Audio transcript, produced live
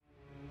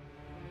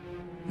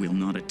will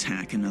not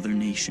attack another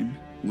nation,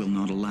 will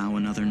not allow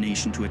another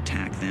nation to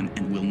attack them,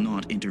 and will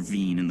not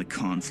intervene in the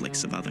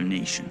conflicts of other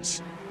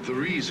nations. The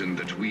reason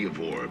that we of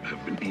Orb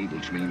have been able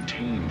to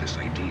maintain this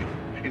ideal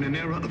in an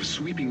era of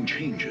sweeping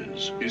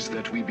changes is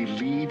that we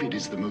believe it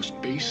is the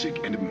most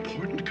basic and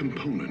important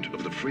component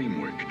of the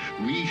framework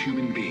we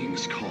human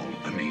beings call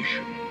a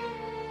nation.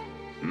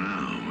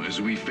 Now,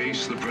 as we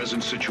face the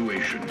present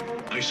situation,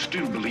 I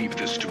still believe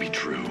this to be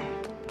true.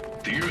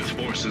 The Earth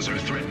forces are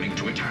threatening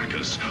to attack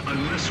us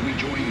unless we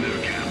join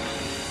their camp.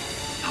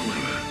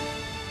 However,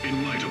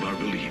 in light of our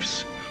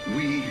beliefs,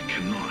 we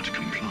cannot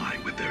comply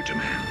with their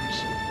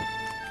demands.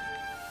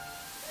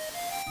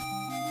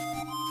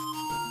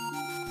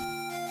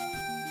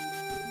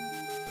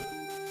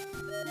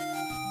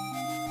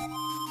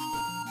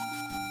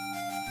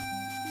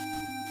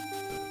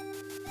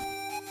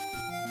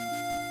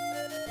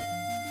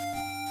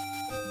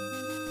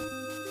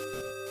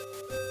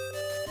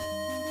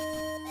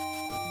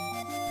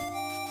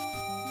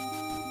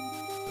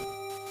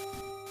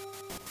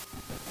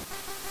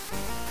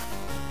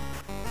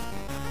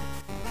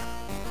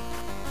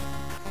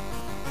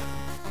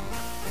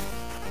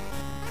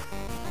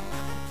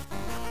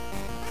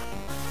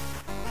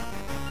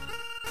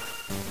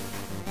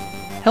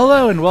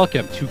 Hello and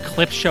welcome to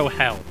Clip Show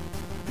Hell.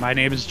 My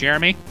name is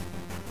Jeremy.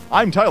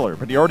 I'm Tyler,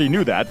 but you already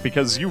knew that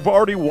because you've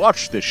already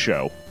watched this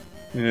show.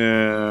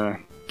 Yeah.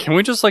 Can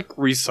we just,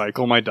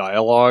 recycle my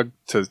dialogue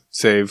to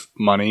save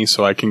money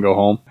so I can go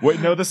home? Wait,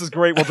 no, this is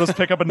great. We'll just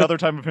pick up another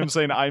time of him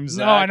saying, I'm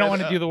Zach. No, I don't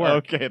want to do the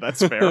work. Okay,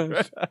 that's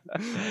fair.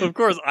 Of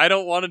course, I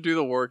don't want to do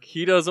the work.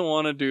 He doesn't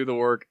want to do the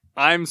work.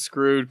 I'm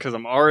screwed because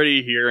I'm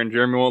already here and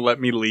Jeremy won't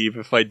let me leave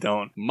if I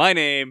don't. My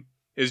name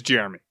is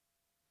Jeremy.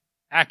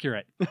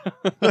 Accurate.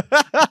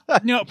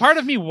 Part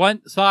of me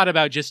once thought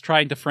about just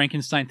trying to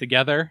Frankenstein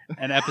together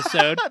an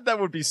episode. That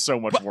would be so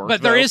much work.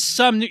 But there is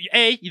some new...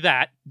 A,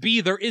 that.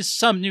 B, there is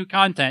some new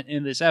content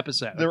in this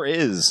episode. There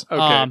is.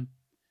 Okay.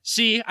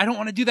 C, I don't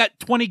want to do that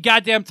 20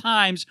 goddamn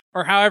times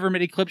or however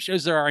many clip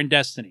shows there are in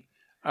Destiny.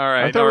 All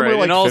right.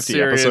 In all 50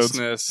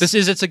 seriousness. This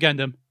is It's a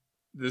Gundam.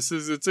 It's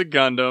a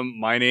Gundam.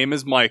 My name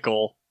is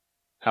Michael.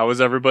 How is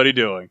everybody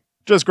doing?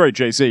 Just great,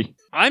 JC.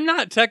 I'm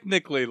not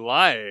technically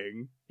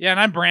lying. Yeah, and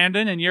I'm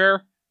Brandon, and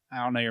you're... I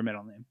don't know your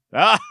middle name.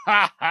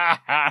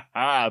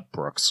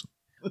 Brooks.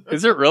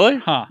 Is it really?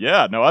 Huh.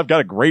 Yeah, no, I've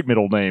got a great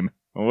middle name.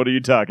 What are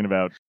you talking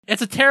about?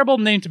 It's a terrible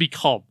name to be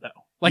called, though.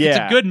 It's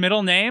a good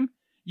middle name.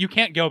 You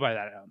can't go by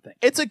that, I don't think.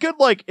 It's a good,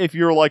 if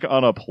you're,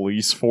 on a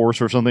police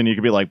force or something, you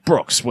could be like,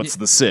 Brooks, what's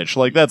the sitch?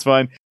 That's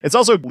fine. It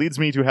also leads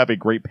me to have a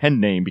great pen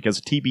name, because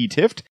TB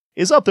Tift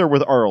is up there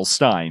with R.L.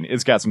 Stein.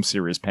 It's got some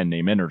serious pen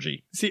name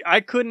energy. See,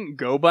 I couldn't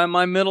go by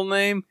my middle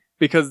name,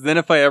 because then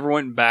if I ever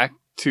went back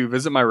to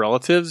visit my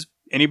relatives,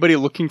 anybody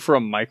looking for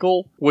a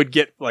Michael would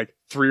get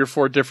 3 or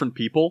 4 different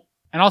people.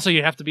 And also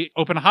you'd have to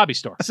open a hobby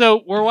store.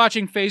 So we're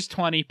watching Phase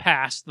 20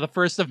 Past, the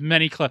first of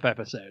many clip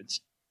episodes.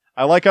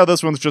 I like how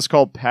this one's just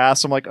called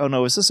Pass. I'm like, oh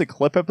no, is this a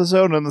clip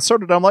episode? And then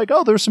started, I'm like,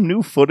 oh, there's some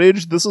new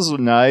footage. This is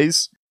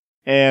nice.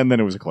 And then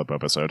it was a clip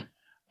episode.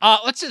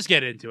 Let's just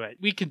get into it.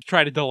 We can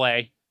try to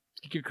delay.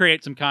 You can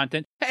create some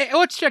content. Hey,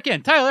 let's check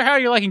in. Tyler, how are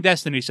you liking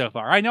Destiny so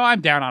far? I know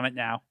I'm down on it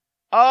now.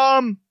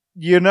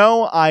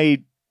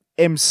 I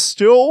am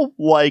still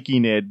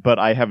liking it, but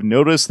I have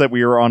noticed that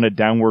we are on a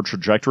downward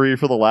trajectory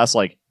for the last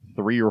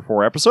 3 or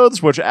 4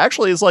 episodes, which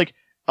actually is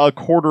a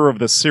quarter of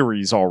the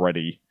series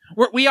already.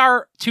 We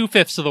are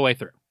 2/5 of the way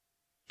through.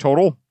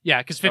 Total?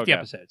 Yeah, because 50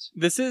 episodes.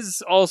 This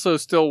is also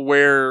still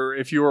where,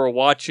 if you were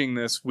watching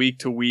this week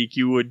to week,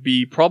 you would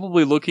be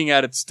probably looking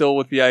at it still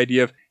with the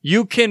idea of,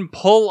 you can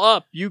pull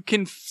up, you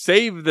can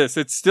save this,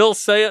 it's still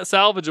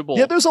salvageable.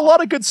 Yeah, there's a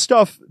lot of good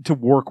stuff to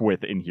work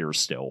with in here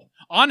still.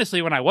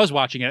 Honestly, when I was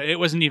watching it, it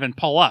wasn't even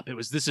pull up. It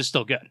was, this is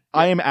still good.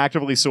 I am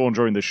actively still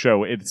enjoying the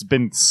show. It's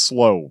been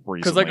slow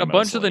recently. Because a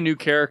bunch of the new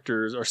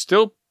characters are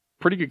still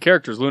pretty good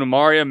characters. Luna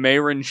Maria,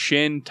 Mayrin,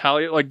 Shin,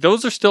 Talia,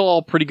 those are still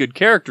all pretty good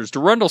characters.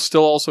 Durandal's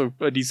still also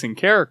a decent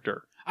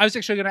character. I was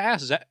actually going to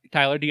ask,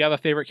 Tyler, do you have a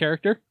favorite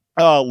character?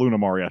 Luna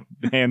Maria,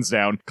 hands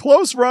down.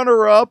 Close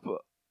runner-up,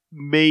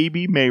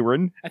 maybe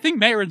Mayrin. I think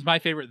Mayrin's my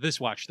favorite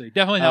this watch through.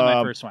 Definitely not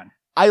my first one.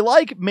 I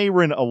like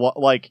Mayrin a lot.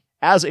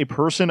 As a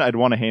person, I'd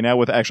want to hang out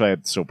with. Actually,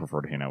 I'd still prefer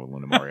to hang out with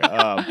Luna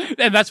Maria.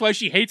 And that's why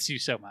she hates you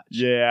so much.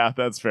 Yeah,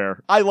 that's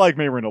fair. I like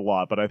Mayrin a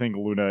lot, but I think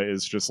Luna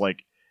is just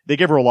they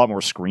give her a lot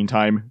more screen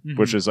time,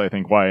 which is, I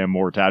think, why I'm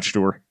more attached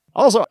to her.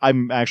 Also,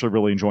 I'm actually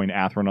really enjoying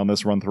Athrun on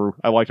this run through.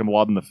 I liked him a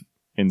lot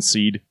in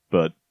Seed,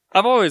 but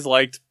I've always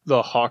liked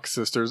the Hawk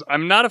sisters.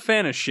 I'm not a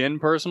fan of Shin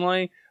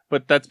personally,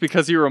 but that's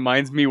because he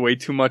reminds me way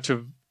too much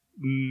of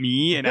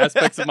me and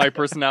aspects of my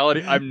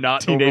personality I'm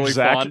not overly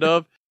fond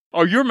of.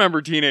 Oh, you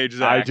remember Teenage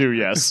Zack? I do,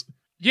 yes.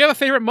 Do you have a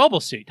favorite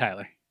mobile suit,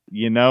 Tyler?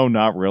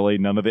 Not really.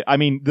 None of the... I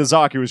mean, the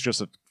Zaku is just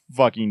a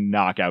fucking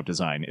knockout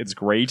design. It's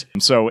great.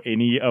 So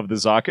any of the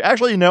Zaku...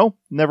 Actually, no.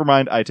 Never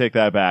mind. I take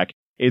that back.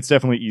 It's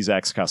definitely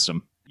Ezak's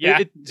custom.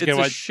 Yeah, it's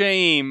a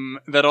shame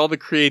that all the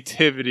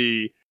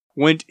creativity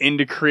went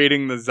into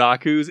creating the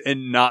Zakus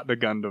and not the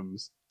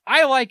Gundams.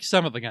 I like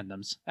some of the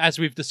Gundams, as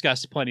we've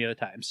discussed plenty of the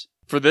times.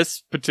 For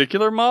this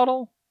particular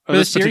model? Or For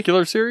this this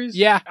particular series?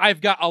 Yeah, I've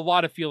got a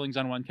lot of feelings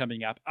on one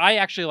coming up. I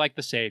actually like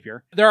the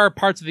Savior. There are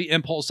parts of the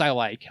Impulse I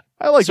like.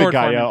 I like the Sword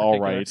Form in Gaia all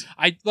particular.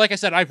 right. Like I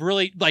said, I've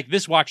really, like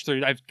this watch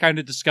through, I've kind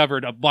of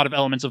discovered a lot of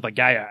elements of the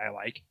Gaia I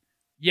like.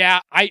 Yeah,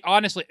 I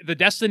honestly, the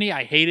Destiny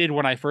I hated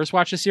when I first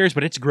watched the series,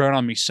 but it's grown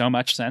on me so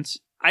much since.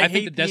 I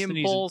think the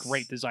Destiny's Impulse. a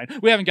great design.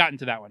 We haven't gotten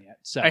to that one yet.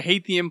 So I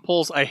hate the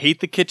Impulse. I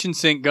hate the kitchen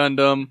sink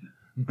Gundam.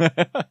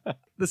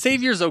 The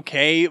Savior's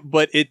okay,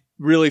 but it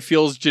really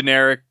feels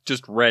generic,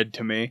 just red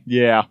to me.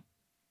 Yeah.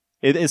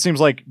 It seems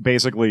like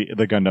basically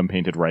the Gundam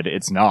painted red.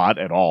 It's not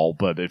at all,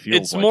 but it feels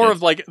It's like more it.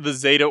 of like the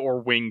Zeta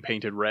or Wing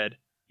painted red.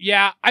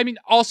 yeah, I mean,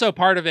 also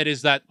part of it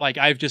is that, like,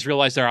 I've just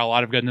realized there are a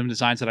lot of Gundam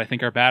designs that I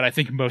think are bad. I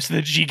think most of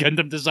the G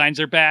Gundam designs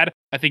are bad.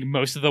 I think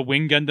most of the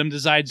Wing Gundam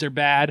designs are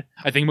bad.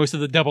 I think most of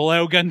the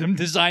 00 Gundam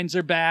designs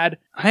are bad.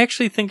 I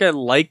actually think I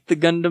like the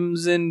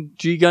Gundams in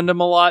G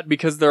Gundam a lot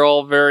because they're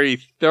all very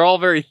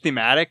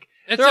thematic.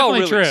 It's They're all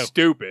definitely really true.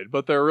 stupid,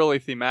 but they're really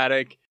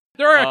thematic.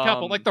 There are a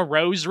couple, Um, like the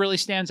Rose really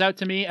stands out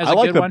to me as I a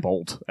like good the one.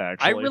 Bolt,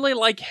 actually. I really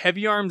like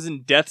Heavy Arms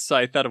and Death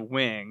Scythe out of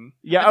Wing.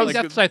 Yeah, I I think was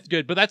Death Scythe's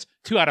good, but that's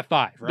 2 out of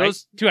 5, right?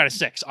 Those- 2 out of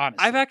 6,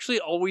 honestly. I've actually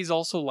always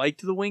also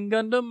liked the Wing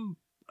Gundam.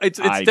 It's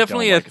I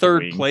definitely don't a like the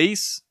third Wing.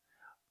 place,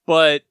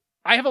 but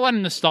I have a lot of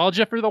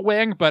nostalgia for the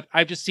Wing, but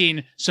I've just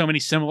seen so many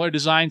similar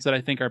designs that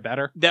I think are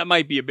better. that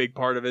might be a big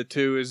part of it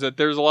too, is that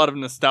there's a lot of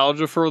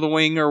nostalgia for the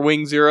Wing or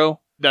Wing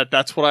Zero.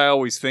 That's what I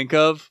always think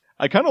of.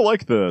 I kind of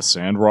like the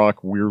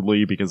Sandrock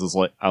weirdly because it's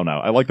like, I don't know,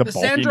 I like the The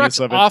bulkiness Sandrock's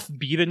of it.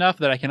 offbeat enough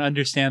that I can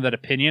understand that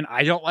opinion.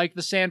 I don't like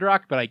the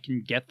Sandrock, but I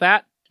can get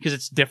that because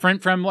it's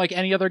different from like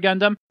any other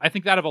Gundam. I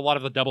think that of a lot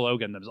of the 00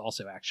 Gundams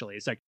also, actually.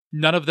 It's like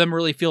none of them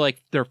really feel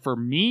like they're for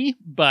me,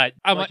 but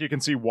I'm Like like, you can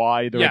see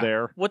why they're Yeah.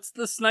 there. What's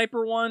the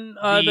sniper one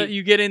The- that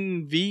you get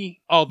in V?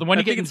 oh, the one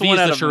I you get think in it's V the one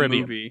is out the of the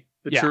Cherubium. movie.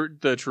 The Yeah.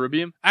 the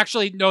Cherubium.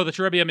 Actually, no, the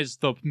Cherubium is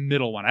the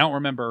middle one. I don't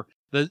remember.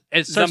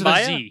 It starts with a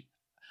Zambaya? Z.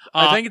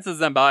 I think it's a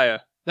Zambaya.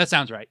 That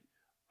sounds right.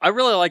 I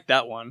really like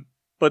that one,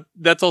 but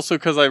that's also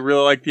because I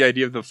really like the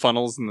idea of the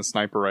funnels and the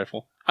sniper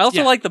rifle. I also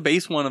Yeah. like the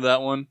base one of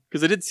that one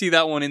because I did see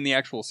that one in the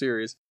actual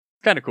series.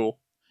 Kind of cool.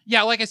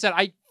 Yeah, like I said,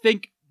 I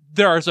think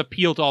there's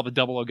appeal to all the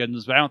 00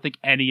 Gundams, but I don't think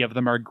any of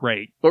them are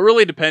great. But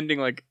really, depending,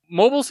 like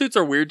mobile suits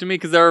are weird to me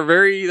because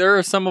there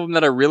are some of them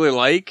that I really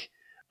like,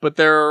 but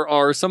there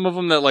are some of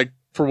them that like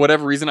for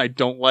whatever reason I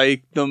don't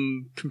like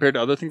them compared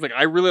to other things. Like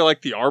I really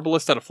like the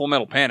Arbalest out of Full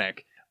Metal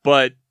Panic,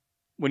 but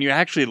when you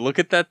actually look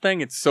at that thing,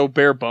 it's so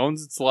bare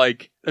bones. It's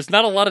like there's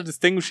not a lot of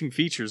distinguishing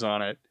features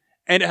on it,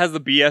 and it has the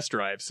BS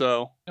drive.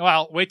 So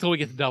Well, wait till we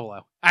get to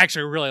 00. I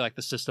actually really like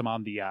the system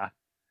on the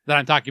that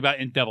I'm talking about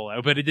in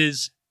 00, but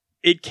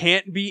it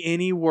can't be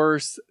any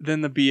worse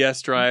than the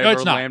BS drive No,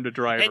 it's or not. Lambda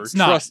driver. It's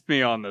not. Trust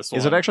me on this one.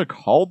 Is it actually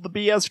called the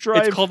BS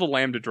drive? It's called the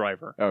Lambda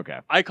driver. Okay.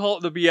 I call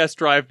it the BS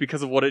drive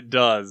because of what it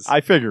does. I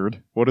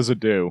figured. What does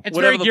it do? it's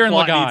Whatever very Gurren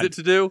the plot Lagann. needs it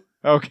to do.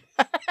 Okay.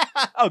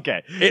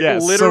 Okay. It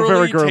Yes, so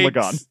literally very Gurren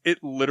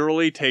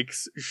Lagann.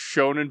 takes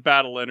shonen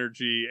battle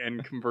energy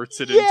and converts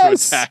it Yes!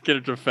 into attack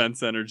and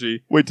defense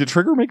energy. Wait, did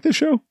Trigger make this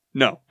show?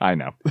 No, I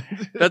know.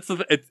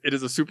 it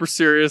is a super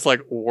serious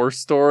like war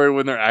story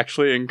when they're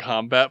actually in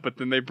combat, but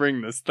then they bring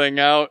this thing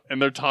out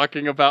and they're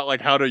talking about like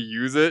how to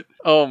use it.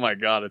 Oh my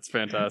god, it's It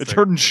fantastic.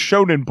 turned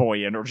Shonen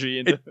Boy energy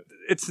into.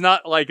 It's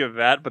not like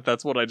that, but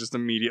that's what I just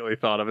immediately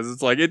thought of.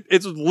 It's like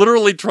it's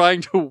literally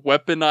trying to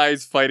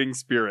weaponize fighting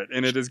spirit,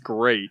 and it is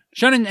great.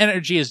 Shonen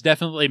energy is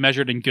definitely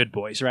measured in good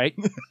boys, right?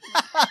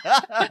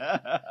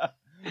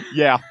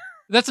 Yeah.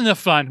 That's enough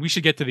fun. We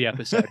should get to the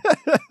episode.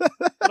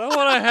 I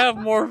want to have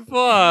more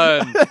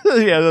fun.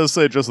 Yeah, let's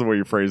say just the way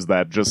you phrased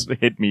that just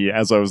hit me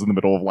as I was in the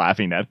middle of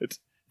laughing at it.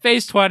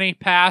 Phase 20,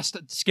 passed,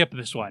 skip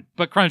this one.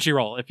 But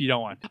Crunchyroll, if you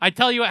don't want. I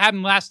tell you what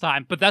happened last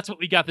time, but that's what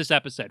we got this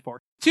episode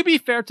for. To be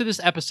fair to this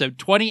episode,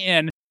 20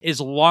 in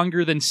is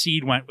longer than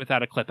Seed went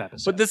without a clip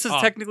episode. But this is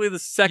Oh, technically the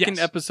second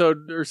yes.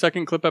 episode or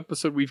second clip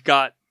episode we've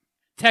got.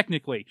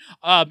 technically.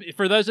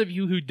 For those of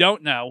you who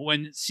don't know,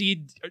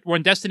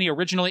 when Destiny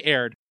originally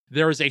aired,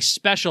 there was a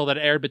special that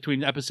aired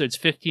between episodes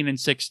 15 and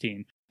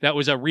 16. That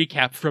was a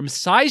recap from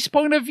Sai's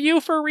point of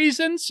view for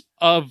reasons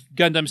of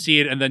Gundam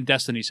Seed and then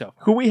Destiny so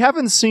far. Who we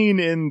haven't seen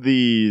in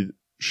the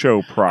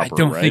show proper, I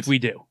don't right? think we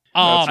do.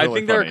 That's I really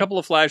think there are a funny. couple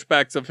of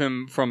flashbacks of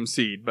him from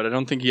Seed, but I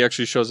don't think he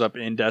actually shows up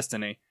in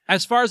Destiny.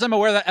 As far as I'm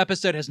aware, that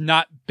episode has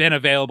not been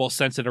available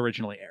since it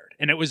originally aired.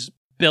 And it was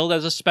billed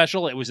as a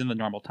special. It was in the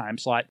normal time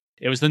slot.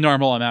 It was the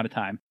normal amount of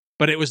time.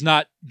 But it was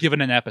not given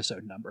an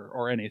episode number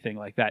or anything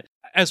like that.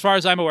 As far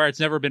as I'm aware, it's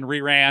never been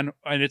reran,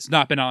 and it's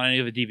not been on any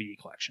of the DVD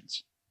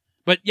collections.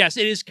 But yes,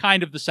 it is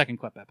kind of the second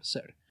clip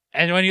episode.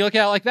 And when you look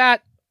at it like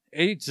that,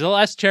 it's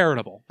less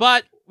charitable.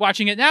 But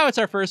watching it now, it's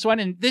our first one,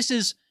 and this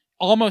is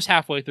almost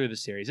halfway through the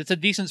series. It's a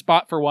decent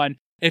spot for one.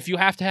 If you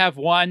have to have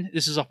one,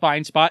 this is a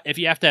fine spot. If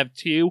you have to have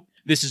two,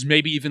 this is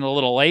maybe even a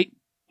little late.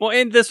 Well,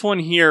 in this one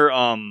here,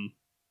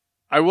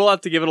 I will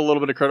have to give it a little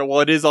bit of credit.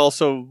 While it is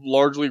also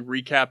largely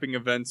recapping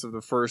events of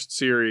the first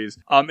series,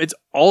 it's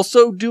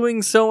also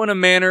doing so in a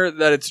manner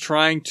that it's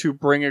trying to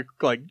bring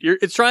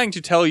it's trying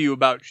to tell you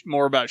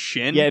more about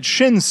Shin. Yeah, it's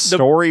Shin's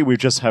story. We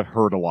just have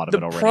heard a lot of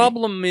it already. The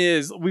problem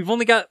is we've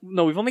only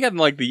gotten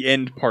like the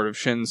end part of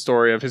Shin's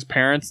story of his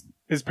parents.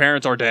 His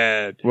parents are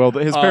dead. Well,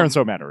 his parents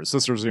don't matter. His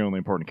sister's the only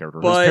important character.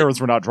 His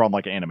parents were not drawn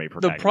like anime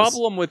protagonists. The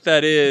problem with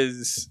that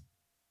is,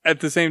 at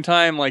the same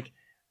time, like,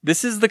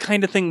 this is the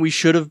kind of thing we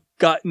should have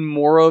gotten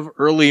more of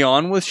early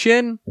on with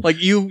Shin. Like,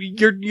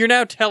 you're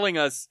now telling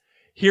us,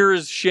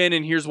 here's Shin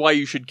and here's why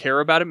you should care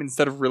about him,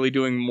 instead of really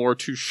doing more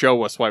to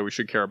show us why we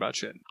should care about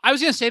Shin. I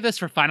was going to say this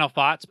for final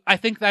thoughts. I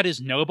think that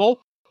is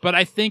noble, but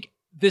I think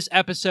this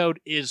episode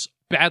is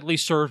badly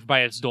served by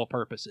its dual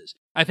purposes.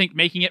 I think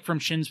making it from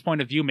Shin's point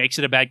of view makes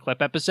it a bad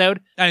clip episode,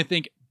 and I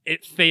think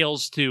it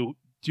fails to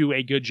do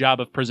a good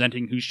job of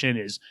presenting who Shin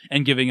is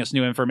and giving us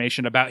new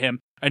information about him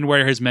and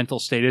where his mental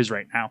state is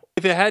right now.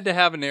 If it had to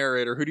have a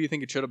narrator, who do you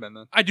think it should have been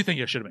then? I do think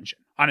it should have been Shin.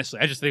 Honestly,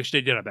 I just think they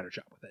did a better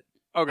job with it.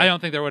 Okay. I don't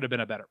think there would have been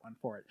a better one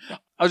for it.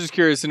 I was just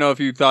curious to know if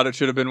you thought it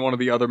should have been one of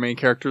the other main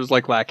characters,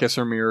 like Lacus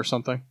or Mir or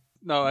something.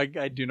 No, I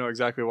do know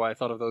exactly why I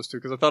thought of those two,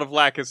 because I thought of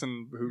Lacus,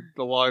 and who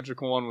the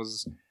logical one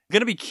was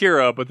going to be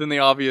Kira, but then the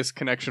obvious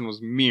connection was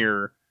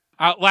Mir.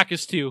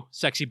 Lacus 2,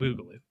 Sexy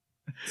Boogaloo.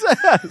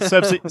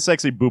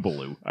 Sexy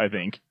Boobaloo, I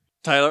think.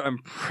 Tyler, I'm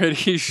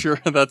pretty sure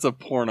that's a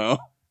porno.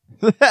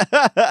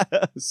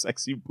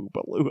 Sexy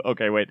Boobaloo.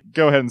 Okay, wait.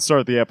 Go ahead and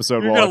start the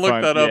episode. You're going to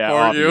look that up,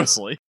 aren't you?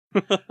 Obviously.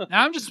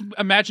 Now I'm just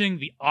imagining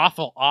the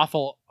awful,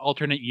 awful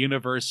alternate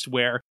universe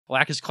where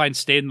Lacus Klein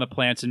stayed in the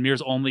plants and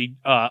Mir's only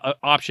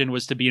option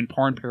was to be in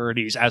porn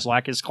parodies as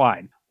Lacus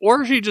Klein.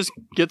 Or she just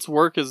gets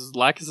work as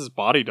Lacus's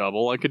body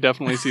double. I could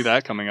definitely see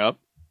that coming up.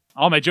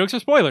 All my jokes are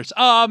spoilers.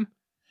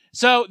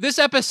 So this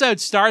episode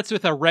starts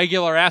with a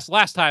regular-ass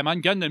Last Time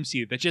on Gundam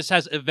Seed that just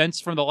has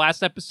events from the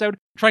last episode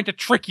trying to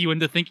trick you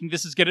into thinking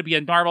this is going to be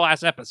a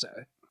normal-ass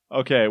episode.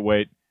 Okay,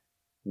 wait.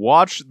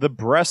 Watch The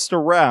Breast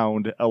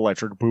Around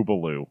Electric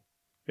Boobaloo.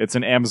 It's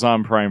an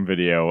Amazon Prime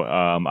video.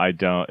 I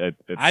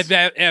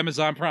bet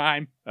Amazon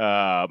Prime.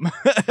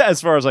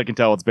 As far as I can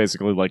tell, it's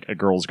basically like a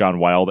Girls Gone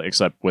Wild,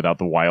 except without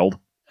the wild.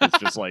 It's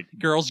just like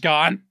Girls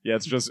Gone. Yeah,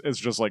 it's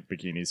just like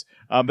bikinis.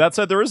 That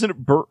said, there is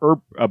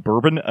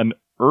an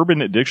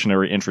Urban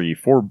Dictionary entry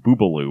for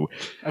Boobaloo.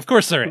 Of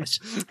course there is.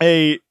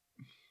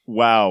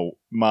 Wow.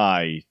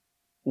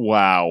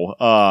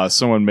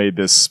 Someone made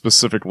this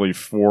specifically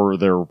for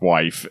their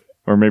wife,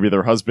 or maybe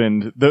their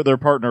husband, their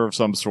partner of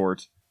some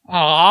sort.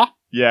 Aww.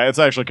 Yeah, it's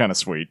actually kind of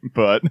sweet,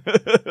 but...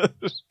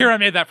 Here I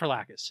made that for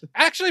Lacus.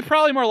 Actually,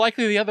 probably more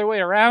likely the other way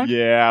around.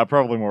 Yeah,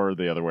 probably more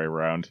the other way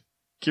around.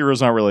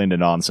 Kira's not really into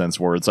nonsense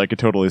words. I could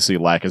totally see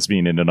Lacus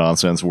being into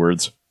nonsense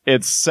words.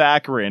 It's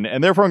saccharine,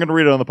 and therefore I'm going to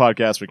read it on the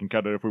podcast. We can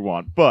cut it if we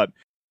want. But,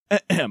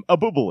 a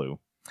Boobaloo.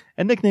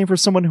 A nickname for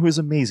someone who is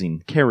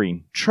amazing,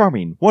 caring,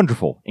 charming,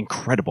 wonderful,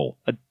 incredible,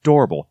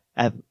 adorable,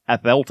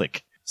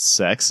 athletic,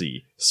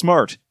 sexy,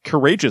 smart,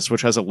 courageous,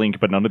 which has a link,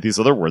 but none of these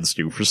other words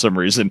do for some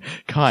reason,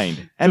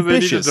 kind,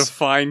 ambitious. They need to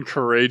define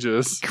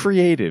courageous.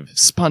 Creative,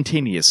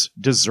 spontaneous,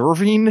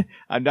 deserving.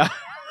 I'm not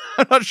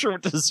sure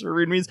what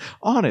deserving means.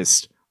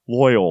 Honest,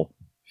 loyal,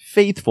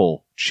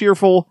 faithful,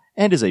 cheerful,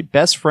 and is a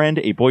best friend,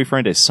 a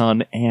boyfriend, a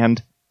son,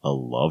 and a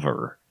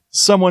lover.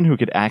 Someone who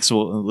could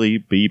accidentally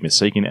be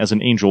mistaken as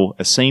an angel,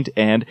 a saint,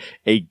 and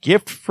a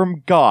gift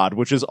from God,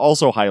 which is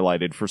also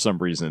highlighted for some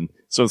reason.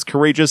 So it's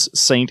courageous,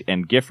 saint,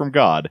 and gift from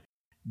God.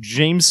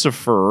 James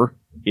Safer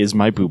is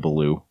my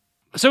Boobaloo.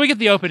 So we get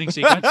the opening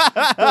sequence. Oh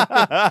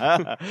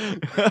my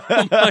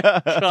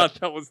god,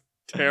 that was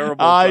terrible,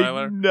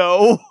 Tyler. I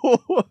know.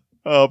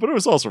 But it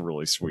was also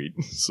really sweet.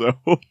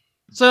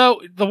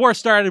 So the war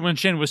started when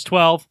Shin was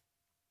 12.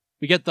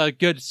 We get the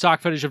good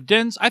stock footage of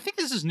Dins. I think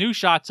this is new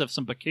shots of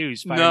some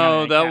Bakus.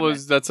 No,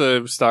 that's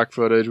a stock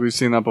footage. We've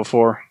seen that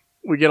before.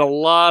 We get a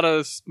lot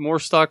of more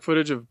stock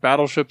footage of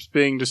battleships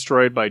being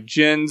destroyed by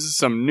Jins,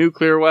 some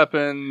nuclear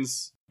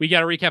weapons. We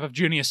get a recap of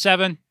Junius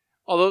 7.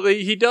 Although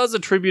he does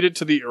attribute it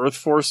to the Earth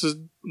forces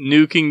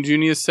nuking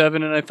Junius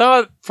 7, and I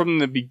thought from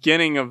the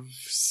beginning of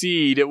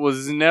Seed, it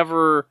was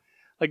never...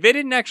 Like, they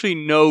didn't actually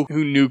know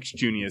who nuked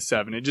Junius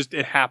 7.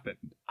 It happened.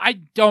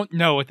 I don't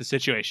know what the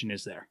situation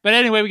is there. But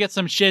anyway, we get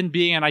some Shin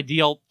being an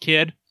ideal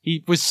kid.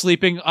 He was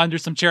sleeping under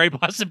some cherry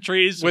blossom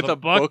trees with a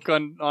book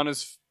on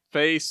his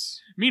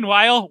face.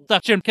 Meanwhile,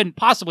 stuff Shin couldn't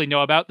possibly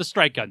know about the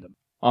Strike Gundam.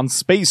 On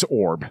Space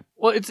Orb.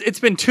 Well, it's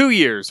been 2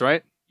 years,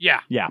 right?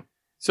 Yeah.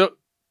 So,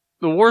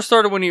 the war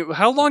started when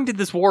how long did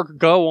this war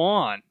go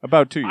on?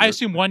 About 2 years. I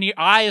assume 1 year.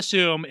 I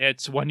assume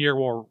it's 1 year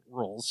war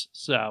rules.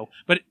 So,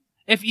 but...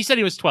 If he said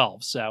he was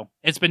 12, so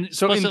it's been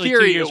so in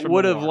theory it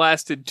would have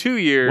lasted 2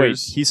 years.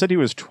 Wait, he said he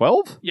was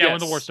 12? Yeah, yes. When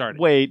the war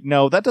started. Wait,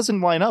 no, that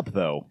doesn't line up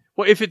though.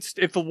 Well, if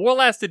the war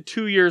lasted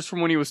 2 years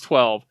from when he was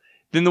 12,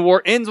 then the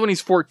war ends when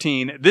he's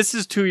 14. This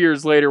is 2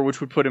 years later, which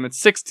would put him at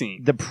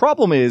 16. The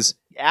problem is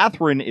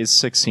Athrun is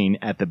 16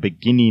 at the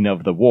beginning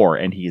of the war,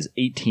 and he is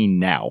 18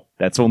 now.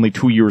 That's only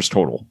 2 years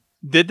total.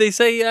 Did they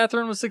say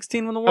Athrun was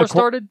 16 when the war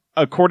started?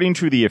 According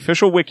to the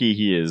official wiki,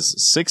 he is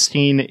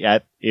 16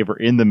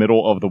 in the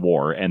middle of the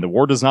war, and the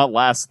war does not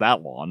last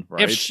that long,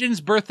 right? If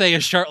Shin's birthday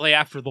is shortly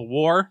after the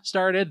war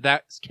started,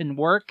 that can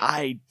work.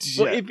 Well,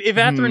 if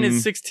Athrun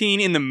is 16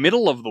 in the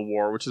middle of the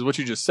war, which is what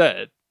you just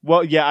said.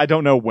 Well, yeah, I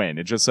don't know when.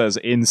 It just says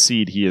in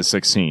Seed he is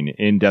 16.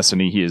 In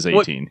Destiny he is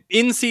 18.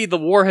 In Seed, the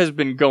war has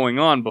been going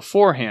on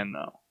beforehand,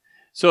 though.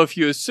 So if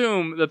you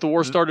assume that the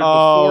war started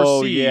before Seed...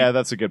 Oh, yeah,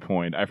 that's a good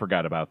point. I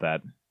forgot about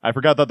that. I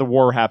forgot that the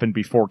war happened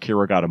before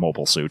Kira got a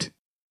mobile suit.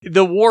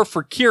 The war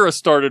for Kira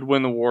started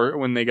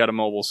when they got a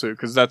mobile suit,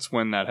 because that's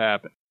when that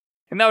happened.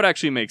 And that would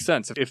actually make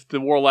sense. If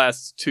the war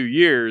lasts 2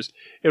 years,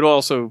 it would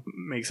also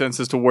make sense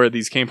as to where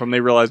these came from.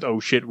 They realized, oh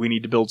shit, we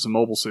need to build some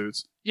mobile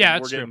suits. Yeah,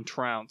 that's true. We're getting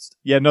trounced.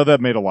 Yeah, no,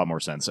 that made a lot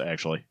more sense,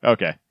 actually.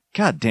 Okay.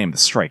 God damn, the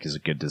Strike is a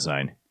good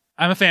design.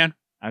 I'm a fan.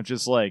 I'm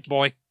just like...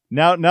 Boy.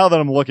 Now that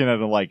I'm looking at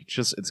it, like,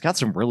 it's got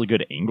some really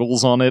good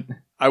angles on it.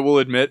 I will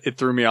admit, it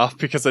threw me off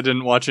because I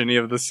didn't watch any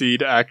of the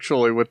Seed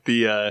actually with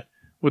the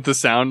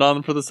sound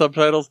on for the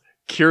subtitles.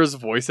 Kira's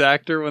voice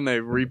actor, when they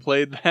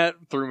replayed that,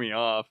 threw me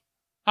off.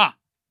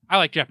 I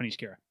like Japanese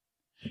Kira.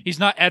 He's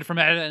not Ed from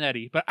Ed and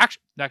Eddie, but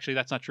actually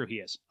that's not true. He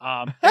is.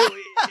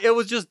 It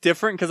was just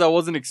different because I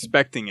wasn't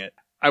expecting it.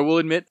 I will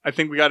admit, I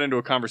think we got into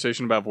a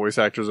conversation about voice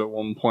actors at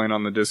one point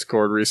on the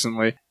Discord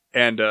recently.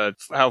 And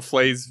how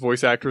Flay's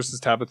voice actress is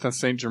Tabitha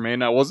St.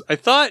 Germain. I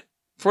thought,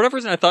 for whatever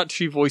reason, I thought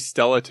she voiced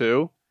Stella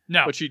too.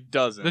 No. But she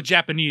doesn't. The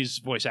Japanese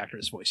voice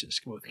actress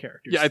voices both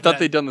characters. Yeah, I thought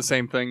they'd done the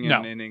same thing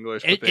in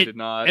English, but they did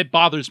not. It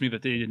bothers me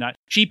that they did not.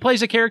 She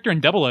plays a character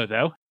in 00,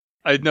 though.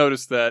 I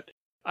noticed that.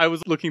 I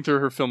was looking through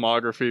her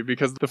filmography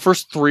because the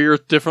first 3 are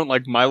different,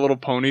 like My Little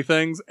Pony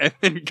things, and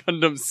then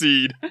Gundam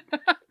Seed.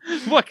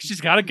 Look, she's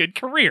got a good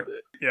career.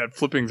 Yeah,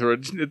 flipping through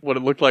it, what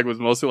it looked like was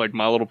mostly like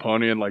My Little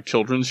Pony and like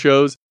children's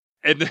shows.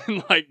 And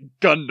then, like,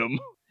 Gundam.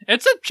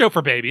 It's a show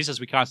for babies, as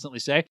we constantly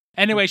say.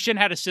 Anyway, Shin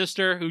had a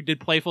sister who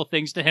did playful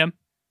things to him.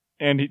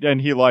 And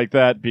he liked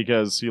that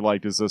because he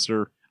liked his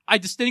sister. I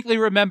distinctly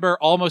remember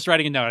almost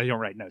writing a note. I don't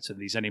write notes in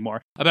these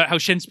anymore. About how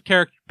Shin's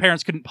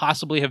parents couldn't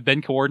possibly have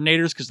been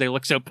coordinators because they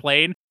look so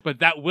plain. But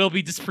that will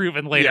be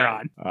disproven later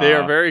on. They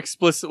are very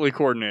explicitly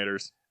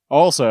coordinators.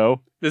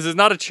 Also... This is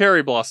not a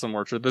cherry blossom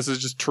orchard. This is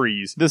just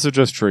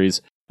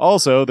trees.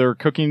 Also, they're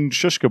cooking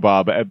shish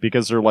kebab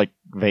because they're like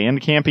van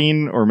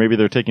camping, or maybe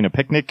they're taking a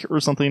picnic or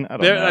something. I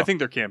don't know. I think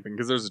they're camping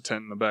because there's a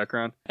tent in the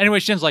background. Anyway,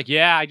 Shin's like,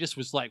 yeah, I just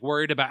was like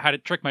worried about how to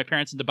trick my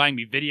parents into buying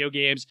me video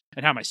games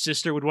and how my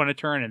sister would want to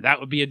turn, and that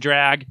would be a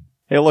drag.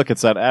 Hey, look,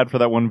 it's that ad for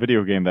that one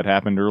video game that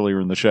happened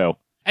earlier in the show.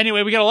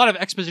 Anyway, we got a lot of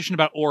exposition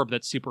about Orb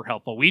that's super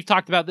helpful. We've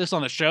talked about this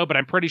on the show, but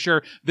I'm pretty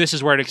sure this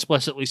is where it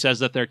explicitly says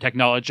that their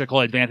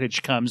technological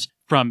advantage comes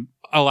from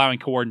allowing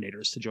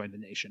coordinators to join the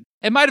nation.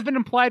 It might have been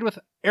implied with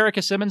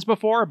Erica Simmons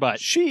before, but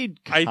she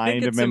I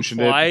think it's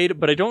implied,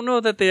 but I don't know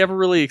that they ever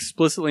really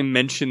explicitly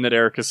mentioned that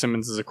Erica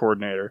Simmons is a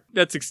coordinator.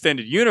 That's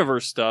extended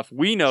universe stuff.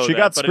 We know she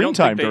got screen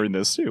time during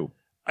this too.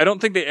 I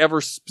don't think they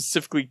ever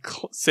specifically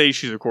say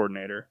she's a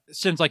coordinator.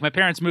 Since like my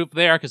parents moved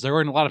there because there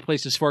weren't a lot of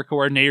places for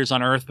coordinators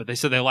on Earth, but they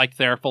said they liked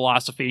their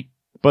philosophy.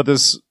 But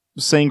this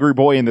Sangry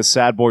Boy and this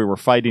Sad Boy were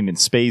fighting in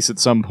space at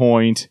some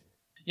point.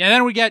 Yeah,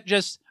 then we get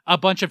just a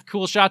bunch of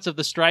cool shots of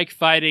the Strike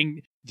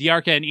fighting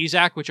Diarca and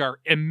Izak, which are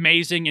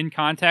amazing in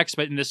context,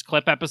 but in this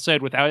clip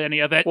episode without any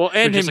of it. Well,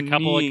 and just a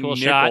couple of cool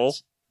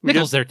shots.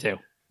 Nickel's there too.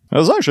 That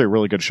was actually a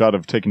really good shot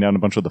of taking down a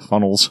bunch of the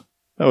funnels.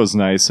 That was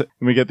nice. And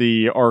we get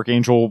the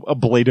Archangel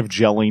ablative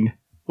gelling.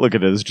 Look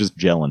at it, it's just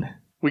gelling.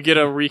 We get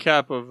a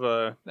recap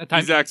of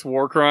Izak's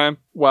war crime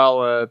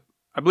while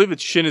I believe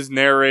it's Shin is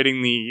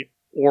narrating the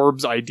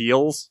Orb's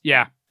ideals.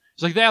 Yeah.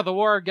 It's like, yeah, the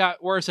war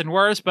got worse and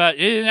worse, but it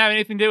didn't have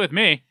anything to do with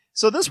me.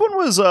 So this one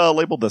was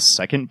labeled the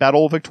second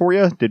Battle of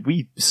Victoria. Did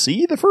we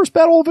see the first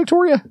Battle of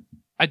Victoria?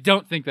 I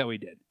don't think that we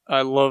did.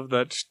 I love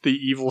that the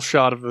evil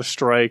shot of the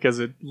Strike as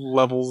it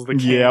levels the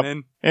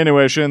cannon.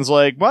 Anyway, Shin's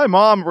like, my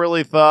mom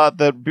really thought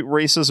that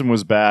racism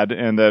was bad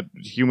and that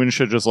humans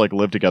should just like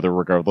live together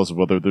regardless of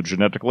whether they're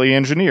genetically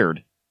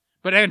engineered.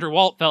 But Andrew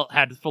Waltfelt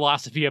had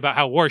philosophy about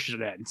how war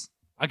should end.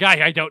 A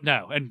guy I don't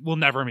know and will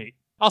never meet.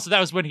 Also, that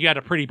was when he had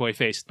a pretty boy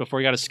face before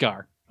he got a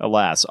scar.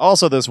 Alas.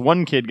 Also, this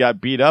one kid got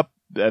beat up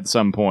at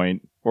some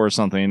point or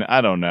something.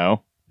 I don't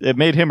know. It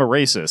made him a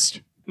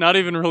racist. Not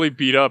even really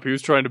beat up. He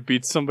was trying to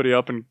beat somebody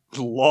up and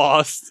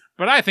lost.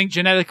 But I think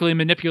genetically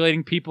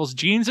manipulating people's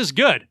genes is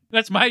good.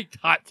 That's my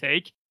hot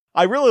take.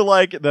 I really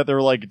like that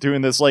they're like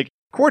doing this, like,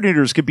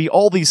 coordinators could be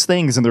all these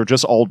things and they're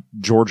just all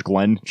George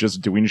Glenn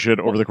just doing shit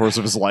over the course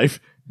of his life.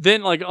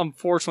 Then, like,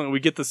 unfortunately, we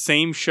get the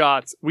same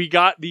shots. We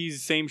got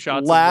these same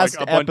shots last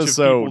of, like, a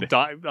episode. bunch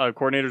of people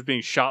coordinators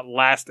being shot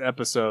last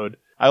episode.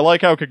 I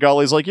like how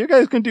Kigali's like, you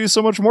guys can do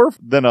so much more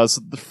than us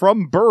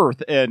from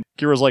birth. And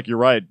Kira's like, you're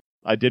right.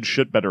 I did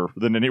shit better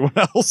than anyone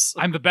else.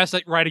 I'm the best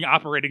at writing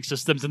operating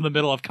systems in the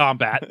middle of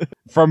combat.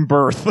 From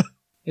birth.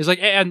 He's like,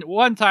 and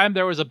one time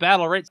there was a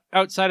battle right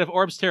outside of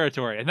Orb's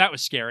territory, and that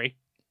was scary.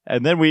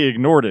 And then we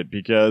ignored it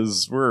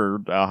because we're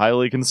a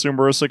highly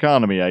consumerist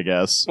economy, I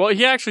guess. Well,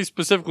 he actually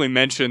specifically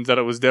mentions that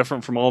it was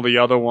different from all the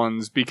other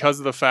ones because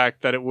of the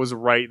fact that it was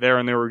right there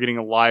and they were getting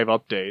live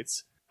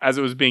updates as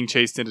it was being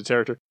chased into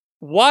territory.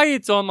 Why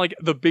it's on, like,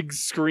 the big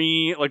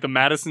screen, like the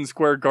Madison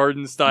Square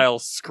Garden style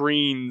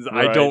screens,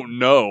 Right. I don't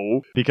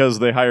know. Because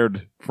they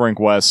hired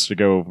Frank West to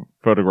go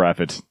photograph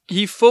it.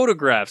 He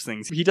photographs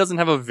things. He doesn't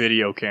have a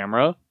video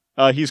camera.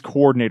 He's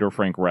coordinator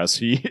Frank West.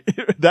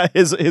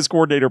 His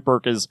coordinator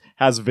perk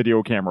has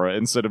video camera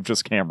instead of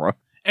just camera.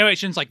 Anyway,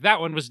 Shin's like,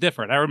 that one was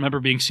different. I remember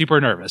being super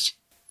nervous.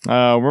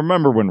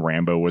 Remember when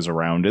Rambo was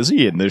around? Is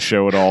he in this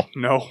show at all?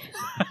 No.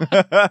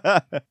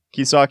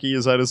 Kisaki,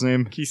 is that his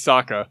name?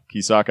 Kisaka.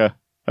 Kisaka.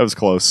 That was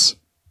close.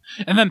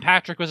 And then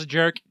Patrick was a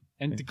jerk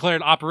and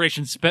declared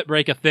Operation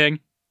Spitbreak a thing.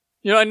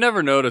 You know, I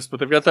never noticed, but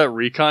they've got that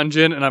recon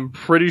gin, and I'm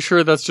pretty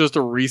sure that's just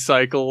a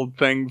recycled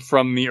thing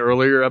from the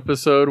earlier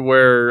episode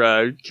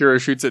where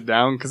Kira shoots it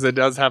down, because it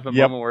does have the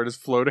moment where it is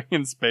floating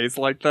in space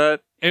like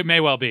that. It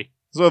may well be.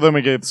 So then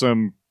we get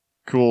some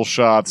cool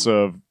shots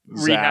of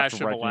Rehash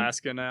Zaft of wrecking.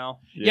 Alaska now.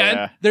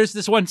 Yeah, and there's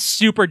this one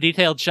super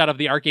detailed shot of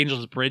the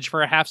Archangel's Bridge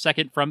for a half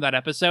second from that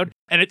episode,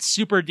 and it's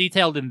super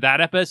detailed in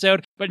that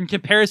episode, but in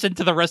comparison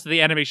to the rest of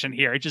the animation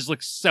here, it just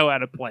looks so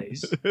out of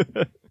place.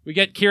 We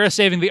get Kira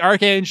saving the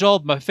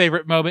Archangel, my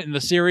favorite moment in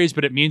the series,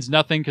 but it means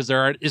nothing because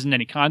there isn't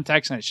any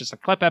context, and it's just a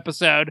clip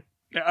episode.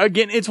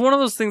 Again, it's one of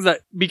those things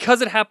that,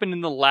 because it happened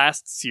in the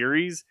last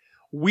series,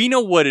 we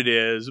know what it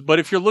is, but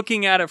if you're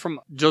looking at it from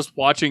just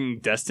watching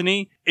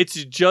Destiny,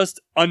 it's just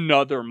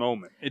another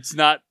moment. It's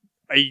not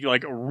a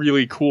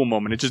really cool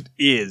moment. It just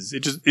is.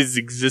 It just is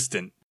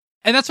existent.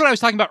 And that's what I was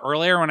talking about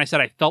earlier when I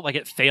said I felt like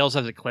it fails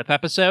as a clip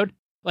episode.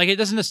 Like, it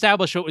doesn't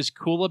establish what was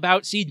cool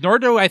about Seed, nor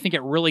do I think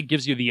it really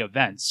gives you the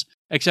events,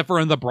 except for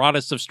in the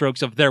broadest of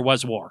strokes of there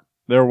was war.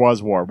 There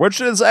was war,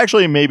 which is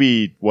actually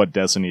maybe what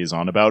Destiny is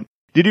on about.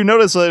 Did you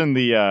notice that in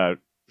the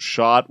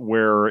shot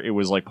where it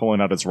was like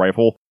pulling out its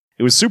rifle?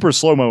 It was super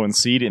slow-mo in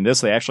Seed. In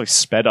this, they actually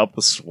sped up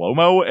the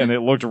slow-mo, and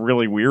it looked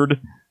really weird.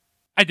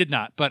 I did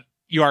not, but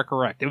you are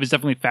correct. It was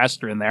definitely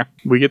faster in there.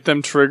 We get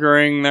them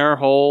triggering their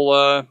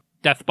whole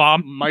Death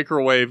bomb.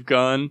 microwave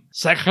gun.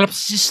 Cyclops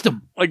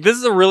system. Like, this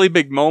is a really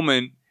big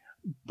moment,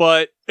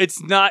 but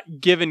it's not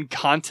given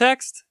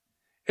context.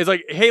 It's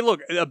like, hey,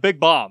 look, a big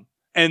bomb.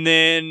 And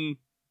then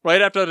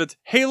right after that, it's,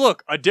 hey,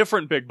 look, a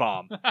different big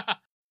bomb.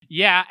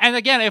 Yeah, and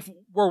again, if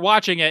we're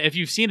watching it, if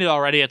you've seen it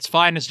already, it's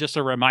fine as just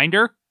a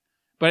reminder.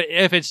 But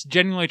if it's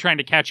genuinely trying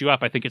to catch you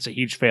up, I think it's a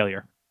huge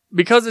failure.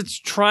 Because it's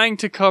trying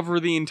to cover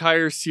the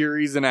entire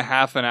series in a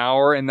half an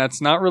hour, and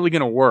that's not really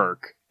going to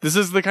work. This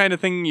is the kind of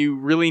thing you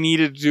really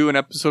needed to do in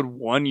episode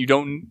 1.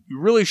 You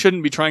really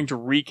shouldn't be trying to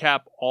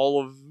recap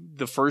all of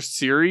the first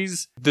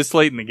series this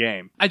late in the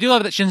game. I do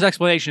love that Shin's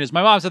explanation is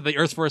my mom said the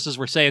Earth forces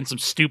were saying some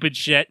stupid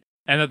shit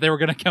and that they were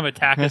going to come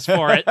attack us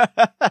for it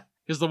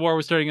because the war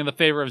was turning in the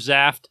favor of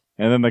Zaft.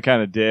 And then they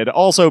kind of did.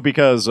 Also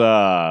because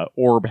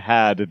Orb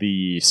had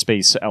the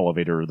space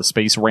elevator, the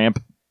space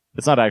ramp.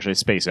 It's not actually a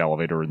space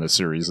elevator in this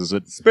series, is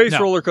it? Space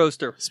No. roller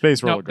coaster.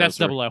 Space roller No, that's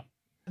coaster. 00.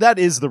 That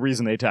is the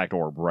reason they attacked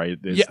Orb, right?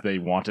 Is Yeah. They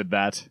wanted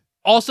that.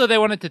 Also, they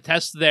wanted to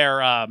test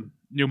their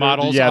new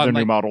models. Yeah, on, their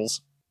like, new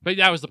models. But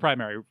that was the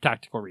primary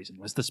tactical reason,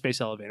 was the space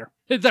elevator.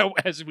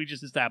 As we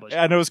just established.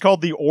 And it was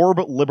called the Orb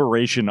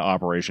Liberation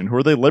Operation. Who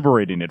are they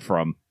liberating it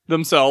from?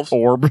 Themselves.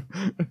 Orb.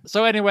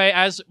 So anyway,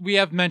 as we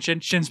have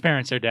mentioned, Shin's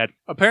parents are dead.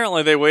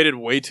 Apparently, they waited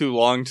way too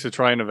long to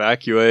try and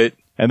evacuate.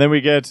 And then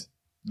we get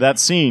that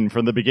scene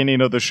from the beginning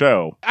of the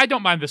show. I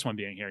don't mind this one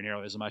being here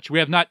nearly as much. We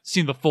have not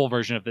seen the full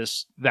version of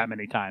this that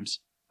many times.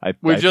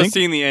 We've I just think-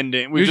 seen the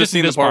ending. We've We've just just seen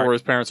seen the this part part. where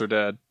his parents are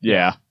dead.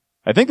 Yeah.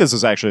 I think this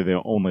is actually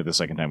only the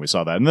second time we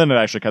saw that. And then it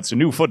actually cuts to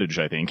new footage,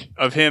 I think.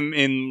 Of him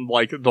in,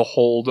 like, the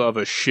hold of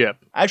a ship.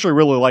 I actually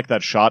really like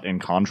that shot in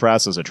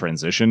contrast as a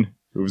transition.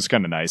 It was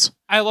kind of nice.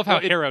 I love how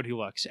Well, it- harrowed he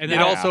looks. And It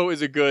then also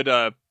is a good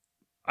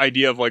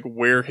idea of, like,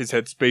 where his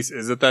headspace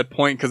is at that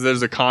point, because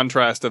there's a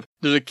contrast of,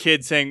 there's a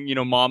kid saying, you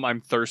know, Mom,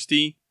 I'm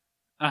thirsty,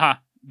 but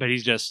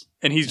he's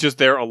and he's just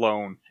there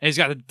alone.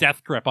 got a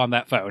death grip on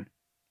that phone.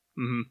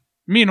 hmm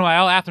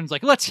Meanwhile, Atherin's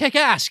like, let's kick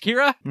ass,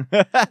 Kira.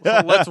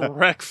 So let's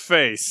wreck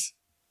face.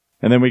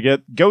 And then we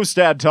get Ghost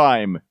Dad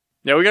time.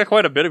 Yeah, we got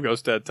quite a bit of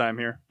Ghost Dad time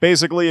here.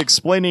 Basically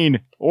explaining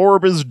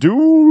Orb is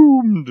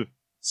doomed.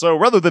 So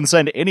rather than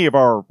send any of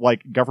our,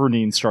 like,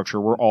 governing structure,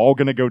 we're all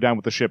gonna go down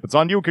with the ship. It's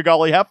on you,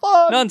 Kigali. Have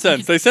fun!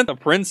 Nonsense. They sent the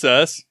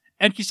princess.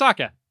 And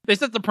Kisaka. They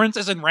sent the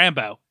princess and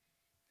Rambo.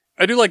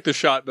 I do like the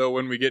shot, though,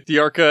 when we get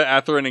Diarca,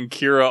 Atherin, and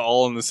Kira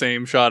all in the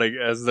same shot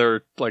as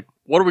they're like,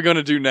 what are we going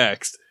to do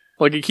next?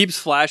 Like, it keeps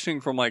flashing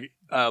from, like,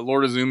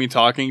 Lord Azumi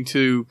talking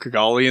to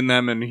Kigali and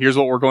them, and here's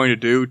what we're going to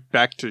do,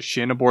 back to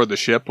Shin aboard the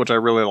ship, which I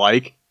really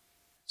like.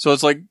 So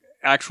it's like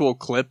actual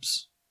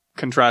clips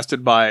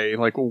contrasted by,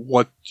 like,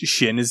 what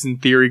Shin is in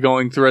theory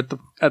going through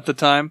at the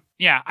time.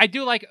 Yeah, I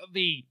do like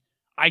the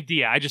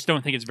idea. I just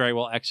don't think it's very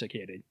well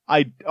executed.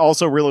 I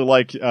also really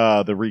like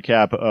the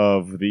recap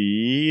of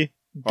the...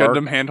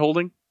 Gundam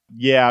hand-holding?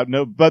 Yeah,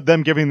 no, but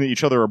them giving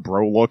each other a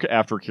bro look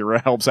after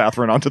Kira helps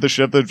Atherin onto the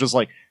ship. They're just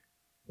like,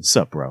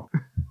 Sup, bro?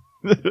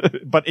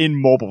 But in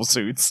mobile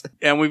suits.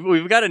 And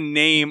we've got a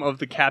name of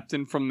the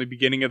captain from the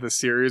beginning of the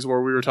series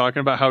where we were talking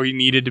about how he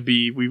needed to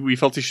be, we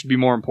felt he should be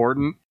more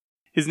important.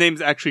 His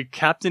name's actually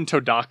Captain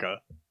Todaka.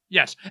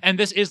 Yes, and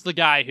this is the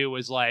guy who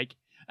was like,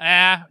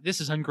 this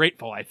is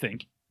ungrateful, I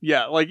think.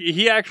 Yeah, like,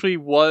 he actually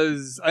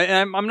was...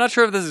 I'm not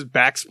sure if this is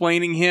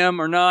backsplaining him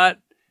or not.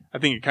 I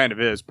think it kind of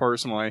is,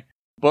 personally.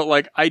 But,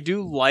 like, I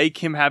do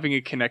like him having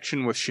a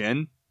connection with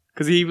Shin.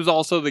 Because he was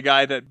also the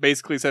guy that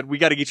basically said, we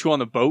got to get you on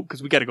the boat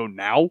because we got to go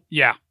now.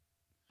 Yeah.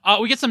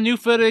 We get some new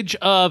footage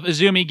of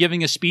Izumi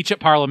giving a speech at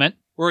Parliament,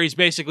 where he's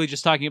basically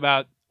just talking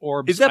about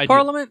orbs. Is that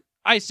Parliament?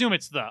 I assume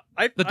it's the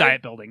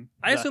Diet Building.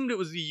 I assumed it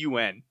was the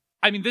UN.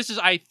 I mean,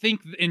 I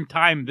think in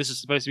time, this is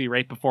supposed to be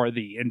right before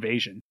the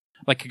invasion.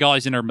 Like,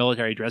 Kigali's in her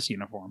military dress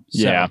uniform.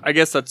 So, yeah. I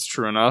guess that's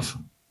true enough.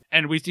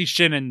 And we see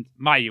Shin and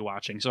Mayu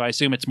watching, so I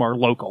assume it's more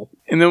local.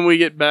 And then we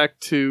get back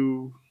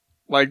to,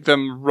 like,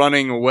 them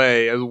running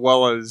away, as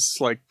well as,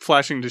 like,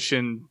 flashing to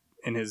Shin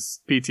in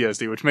his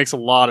PTSD, which makes a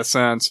lot of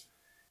sense.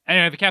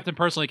 Anyway, the captain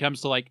personally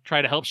comes to, like,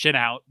 try to help Shin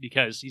out,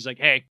 because he's like,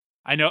 hey,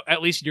 I know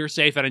at least you're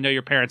safe, and I know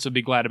your parents would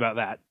be glad about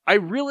that. I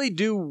really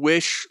do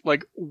wish,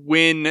 like,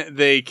 when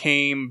they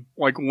came,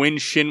 like, when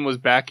Shin was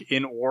back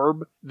in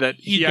Orb, that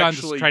he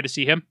actually tried to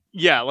see him.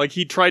 Yeah, like,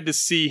 he tried to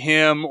see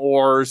him,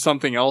 or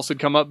something else had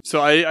come up.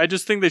 So I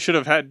just think they should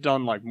have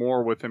done, like,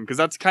 more with him, because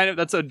that's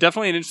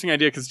definitely an interesting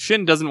idea, because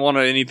Shin doesn't want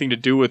anything to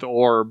do with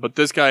Orb, but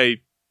this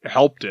guy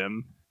helped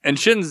him. And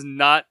Shin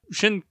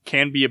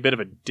can be a bit of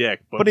a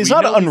dick, but he's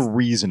not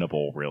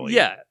unreasonable, really.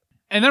 Yeah.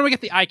 And then we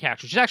get the eye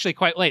catch, which is actually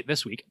quite late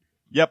this week.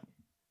 Yep.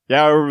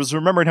 Yeah, I was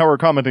remembering how we were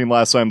commenting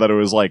last time that it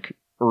was, like,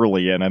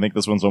 early, and I think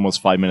this one's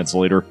almost 5 minutes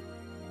later.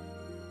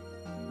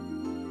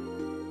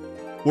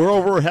 We're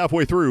over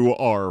halfway through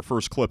our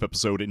first clip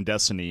episode in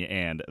Destiny,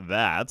 and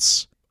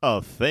that's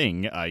a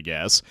thing, I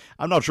guess.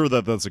 I'm not sure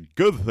that that's a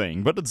good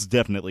thing, but it's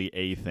definitely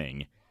a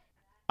thing.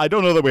 I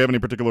don't know that we have any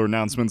particular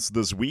announcements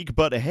this week,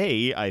 but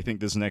hey, I think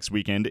this next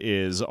weekend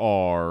is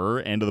our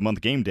end-of-the-month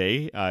game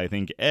day. I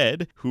think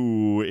Ed,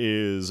 who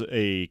is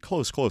a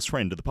close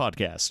friend to the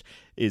podcast,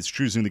 is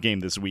choosing the game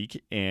this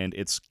week, and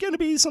it's going to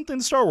be something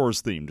Star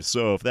Wars-themed.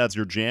 So if that's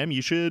your jam,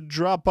 you should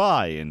drop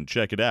by and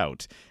check it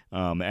out.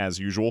 As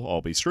usual,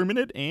 I'll be streaming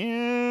it,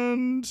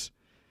 and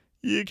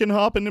you can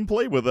hop in and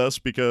play with us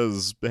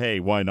because, hey,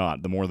 why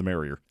not? The more the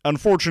merrier.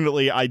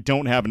 Unfortunately, I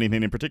don't have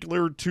anything in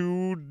particular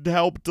to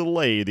help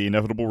delay the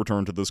inevitable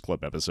return to this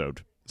clip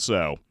episode.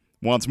 So,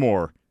 once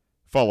more,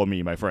 follow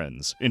me, my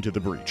friends, into the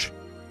breach.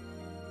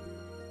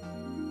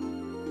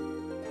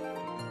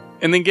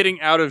 And then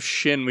getting out of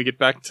Shin, we get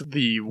back to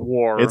the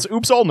war. It's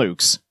oops all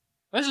nukes.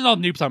 This is all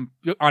nukes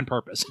on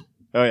purpose.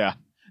 Oh, yeah.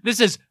 This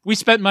is, we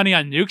spent money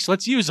on nukes,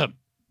 let's use them.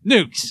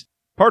 Nukes.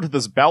 Part of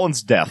this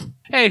balanced death.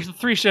 Hey,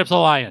 3 Ships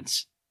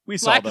Alliance. We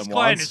saw Lacus them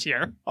Klein once. is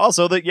here.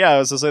 Also, I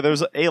was to say,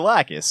 there's a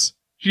Lacus.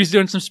 She's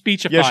doing some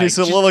speechifying. Yeah, she's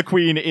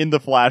soliloquying in the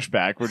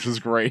flashback, which is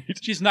great.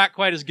 She's not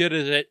quite as good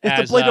as it if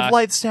as the blade of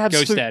light stabs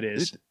Ghost through, Dad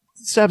is. It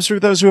stabs through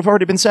those who have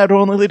already been stabbed,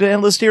 will only lead to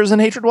endless tears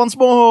and hatred once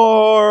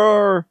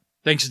more.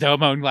 Thanks,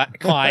 Domo and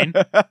Klein.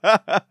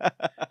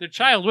 Their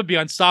child would be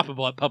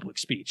unstoppable at public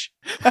speech.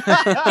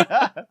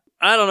 I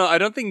don't know. I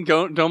don't think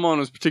Domon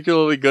was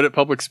particularly good at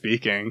public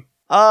speaking.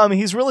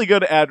 He's really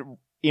good at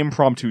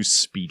impromptu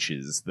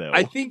speeches, though.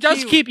 I think he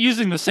does keep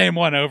using the same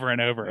one over and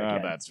over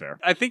again. That's fair.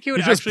 I think he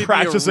would just actually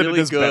practice be a it really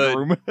in his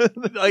good,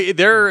 bedroom. like,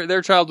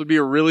 their child would be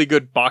a really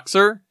good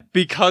boxer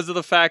because of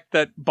the fact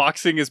that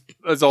boxing is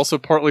also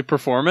partly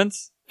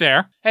performance.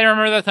 Fair. Hey,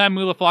 remember that time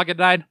Mula Flocka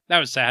died? That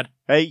was sad.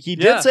 Hey, he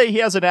did say he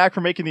has an knack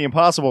for making the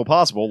impossible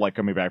possible, like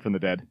coming back from the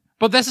dead.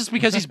 But this is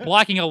because he's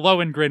blocking a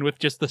Lohengrin with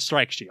just the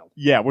strike shield.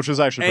 Yeah, which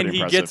is actually pretty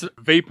impressive. And he gets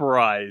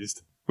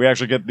vaporized. We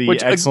actually get the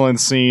excellent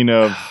scene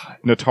of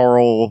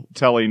Natarl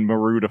telling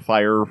Maru to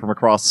fire from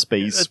across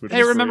space.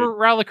 Hey, remember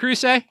Raul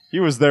Cruce? He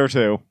was there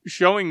too.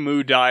 Showing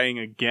Mu dying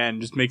again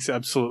just makes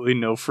absolutely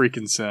no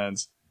freaking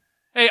sense.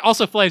 Hey,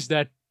 also Flay's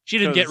dead. She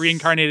didn't get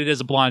reincarnated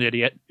as a blonde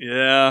idiot.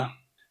 Yeah.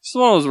 It's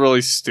one of those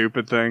really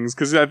stupid things,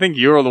 because I think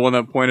you were the one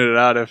that pointed it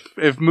out.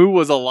 If Mu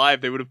was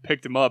alive, they would have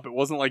picked him up. It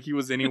wasn't like he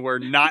was anywhere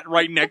not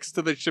right next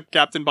to the ship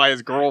captain by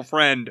his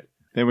girlfriend.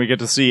 Then we get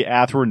to see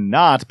Athra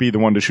not be the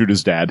one to shoot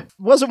his dad.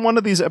 Wasn't one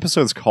of these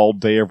episodes called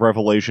Day of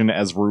Revelation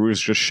as Ru is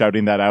just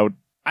shouting that out?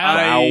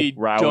 I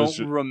don't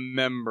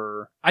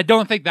remember. I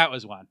don't think that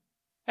was one.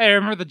 Hey,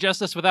 remember the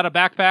Justice without a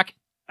backpack?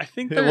 I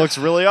think it looks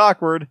really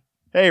awkward.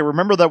 Hey,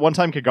 remember that one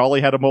time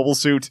Kigali had a mobile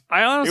suit?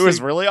 It was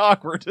really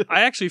awkward.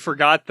 I actually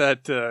forgot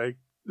that the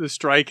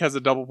Strike has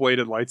a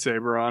double-bladed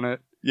lightsaber on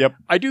it. Yep.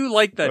 I do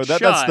like that shot.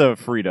 That's the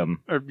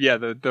Freedom. Or, yeah,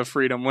 the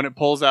Freedom, when it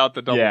pulls out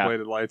the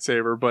double-bladed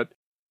lightsaber. But,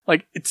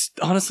 like, it's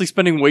honestly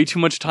spending way too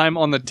much time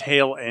on the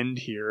tail end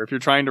here if you're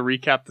trying to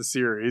recap the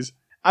series.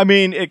 I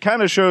mean, it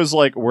kind of shows,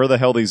 like, where the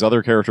hell these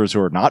other characters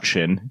who are not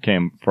Shin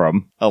came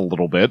from a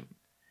little bit.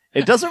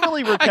 It doesn't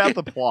really recap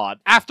the plot.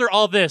 After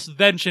all this,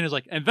 then Shin is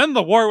like, and then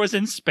the war was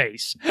in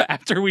space.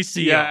 After we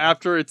see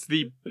after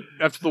the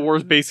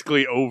war's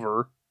basically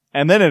over.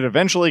 And then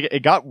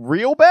it got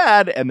real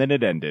bad, and then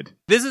it ended.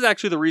 This is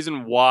actually the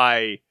reason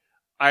why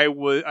I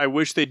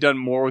wish they'd done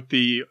more with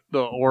the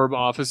orb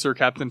officer,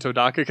 Captain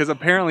Todaka, because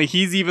apparently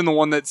he's even the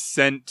one that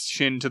sent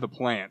Shin to the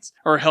plants,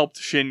 or helped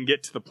Shin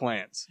get to the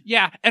plants.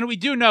 Yeah, and we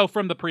do know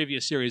from the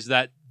previous series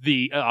that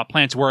the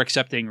plants were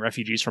accepting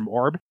refugees from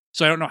Orb,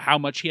 so I don't know how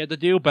much he had to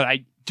do, but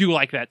I do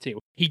like that too.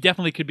 He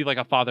definitely could be like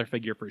a father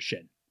figure for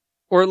Shin.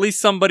 Or at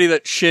least somebody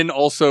that Shin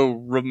also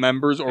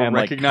remembers or and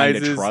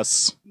recognizes. Like,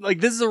 trusts.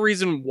 Like, this is a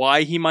reason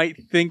why he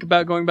might think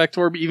about going back to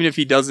Orb, even if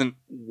he doesn't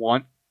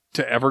want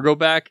to ever go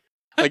back.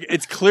 Like,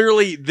 it's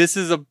clearly this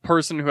is a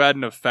person who had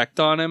an effect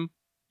on him.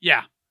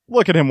 Yeah.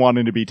 Look at him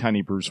wanting to be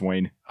tiny Bruce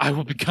Wayne. I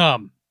will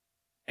become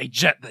a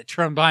jet that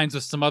combines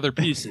with some other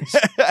pieces.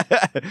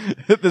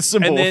 The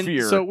symbol of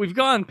fear. So we've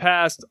gone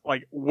past,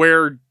 like,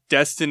 where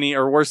Destiny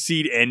or where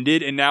Seed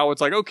ended, and now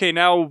it's like, okay,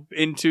 now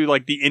into,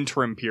 like, the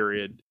interim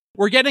period.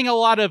 We're getting a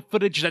lot of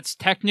footage that's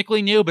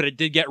technically new, but it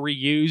did get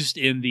reused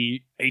in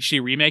the HD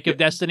remake of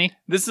Destiny.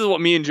 This is what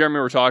me and Jeremy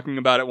were talking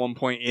about at one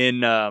point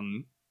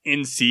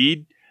in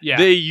Seed. Yeah.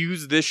 They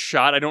use this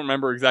shot. I don't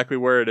remember exactly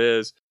where it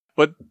is,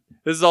 but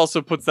this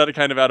also puts that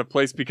kind of out of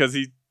place because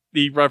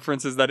he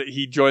references that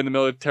he joined the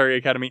military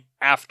academy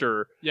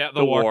after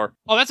the war.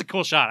 Oh, that's a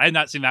cool shot. I had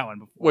not seen that one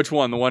before. Which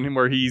one? The one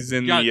where he's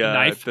in the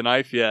knife? The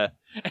knife, yeah.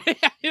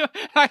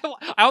 I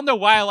don't know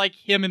why I like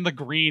him in the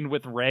green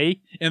with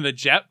Ray in the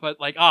jet, but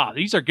like,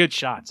 these are good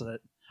shots that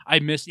I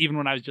missed even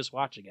when I was just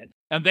watching it.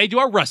 And they do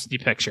a Rusty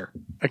picture.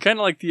 I kind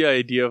of like the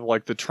idea of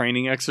like the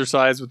training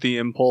exercise with the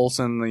Impulse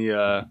and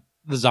the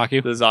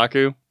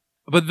Zaku.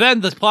 But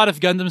then the plot of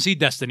Gundam Seed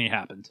Destiny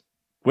happened.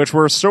 Which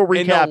we're still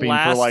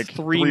recapping for like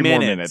 3 more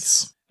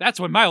minutes.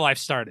 That's when my life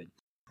started.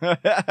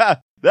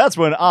 That's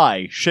when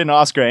I, Shin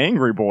Asuka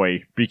Angry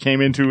Boy, became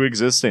into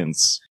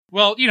existence.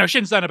 Well,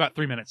 Shin's done about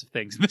 3 minutes of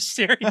things in this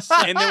series.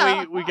 And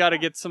then we got to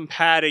get some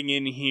padding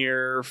in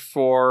here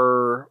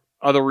for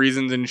other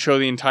reasons and show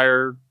the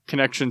entire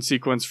connection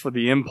sequence for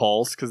the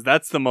Impulse, because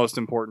that's the most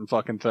important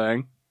fucking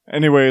thing.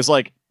 Anyways,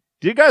 like,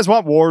 do you guys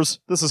want wars?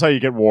 This is how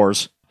you get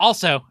wars.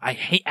 Also, I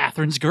hate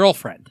Atherin's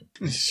girlfriend.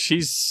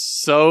 She's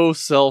so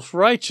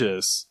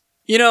self-righteous.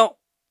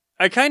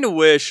 I kind of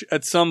wish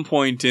at some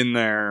point in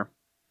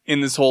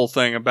this whole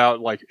thing about,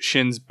 like,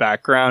 Shin's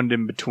background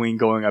in between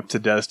going up to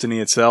Destiny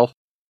itself,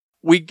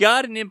 we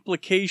got an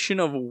implication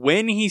of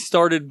when he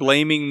started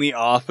blaming the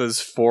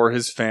Authas for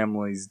his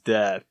family's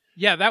death.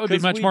 Yeah, that would be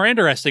much more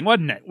interesting,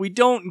 wouldn't it? We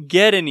don't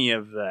get any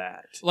of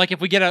that. Like,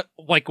 if we get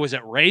was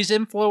it Ray's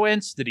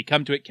influence? Did he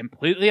come to it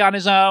completely on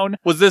his own?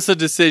 Was this a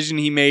decision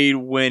he made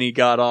when he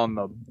got on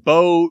the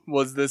boat?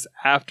 Was this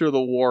after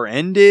the war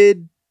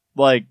ended?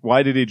 Like,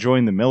 why did he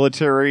join the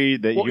military?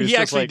 He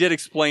actually did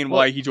explain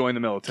why he joined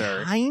the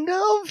military. Kind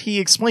of? He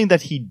explained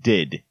that he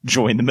did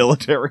join the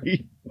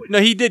military. No,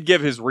 he did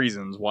give his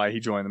reasons why he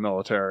joined the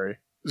military. It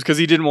was because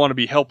he didn't want to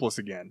be helpless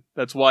again.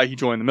 That's why he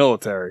joined the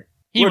military.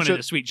 He wanted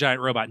a sweet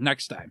giant robot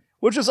next time.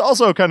 Which is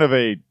also kind of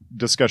a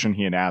discussion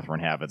he and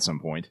Atherin have at some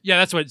point. Yeah,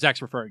 that's what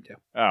Zach's referring to.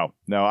 Oh,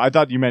 no, I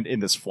thought you meant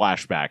in this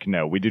flashback.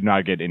 No, we did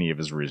not get any of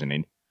his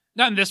reasoning.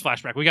 Not in this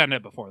flashback. We got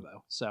it before,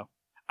 though. So,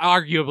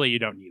 arguably, you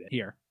don't need it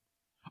here.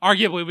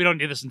 Arguably, we don't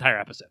need this entire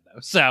episode, though.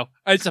 So,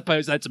 I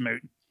suppose that's a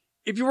moot.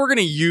 If you were going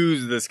to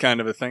use this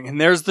kind of a thing, and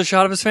there's the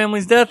shot of his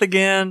family's death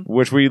again.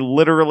 Which we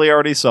literally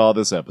already saw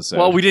this episode.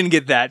 Well, we didn't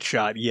get that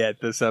shot yet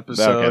this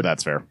episode. Okay,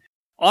 that's fair.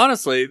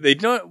 Honestly,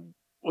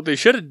 what they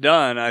should have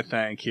done, I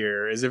think,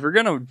 here, is if you're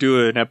going to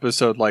do an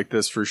episode like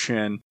this for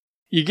Shin,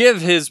 you give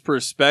his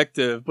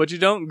perspective, but you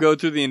don't go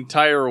through the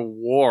entire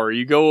war.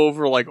 You go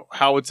over, like,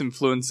 how it's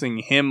influencing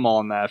him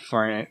on that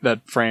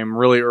frame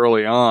really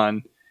early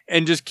on.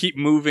 And just keep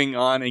moving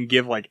on and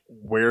give, like,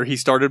 where he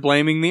started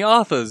blaming the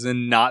Authas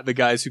and not the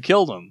guys who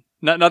killed him.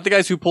 Not the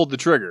guys who pulled the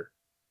trigger.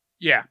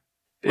 Yeah.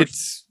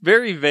 It's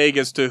very vague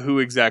as to who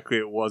exactly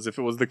it was. If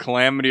it was the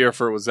Calamity or if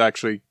it was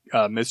actually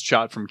a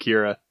misshot from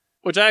Kira.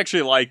 Which I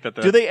actually like that.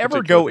 Do they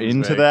ever go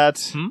into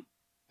that?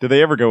 Do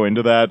they ever go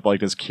into that?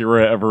 Like, does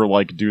Kira ever,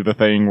 like, do the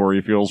thing where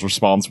he feels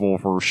responsible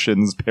for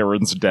Shin's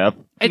parents' death?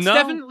 It's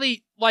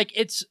definitely, like,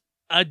 it's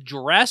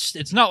addressed.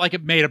 It's not like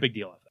it made a big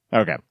deal of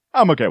it. Okay.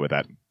 I'm okay with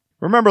that.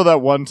 Remember that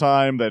one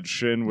time that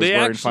Shin was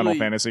wearing Final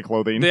Fantasy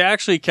clothing? They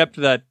actually kept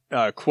that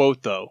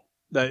quote, though.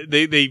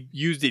 They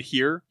used it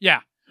here.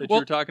 Yeah. That you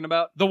were talking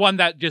about? The one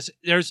that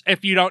there's,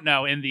 if you don't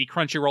know, in the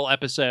Crunchyroll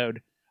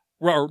episode,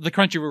 or the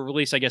Crunchyroll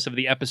release, I guess, of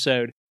the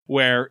episode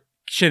where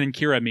Shin and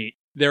Kira meet,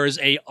 there is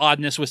a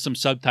oddness with some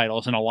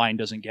subtitles and a line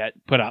doesn't get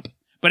put up.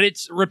 But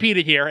it's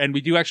repeated here, and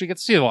we do actually get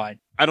to see the line.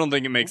 I don't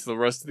think it makes the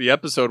rest of the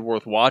episode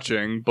worth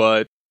watching,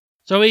 but...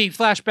 So we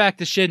flash back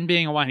to Shin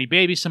being a whiny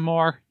baby some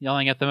more,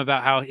 yelling at them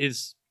about how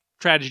his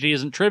tragedy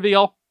isn't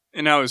trivial.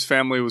 And how his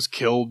family was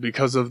killed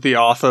because of the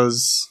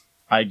Authas.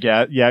 I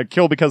guess. Yeah,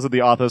 killed because of the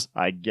Authas,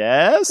 I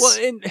guess.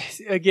 Well, and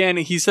again,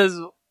 he says,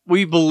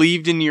 we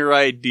believed in your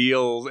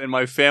ideals, and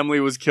my family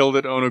was killed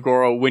at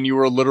Onogoro when you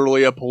were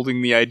literally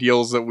upholding the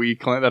ideals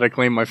that I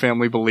claim my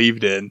family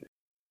believed in.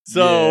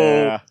 So...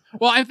 Yeah.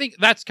 Well, I think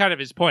that's kind of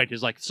his point,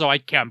 is like, so I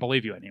can't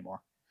believe you anymore.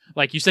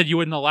 Like you said, you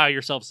wouldn't allow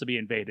yourselves to be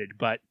invaded,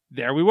 but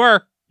there we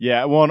were.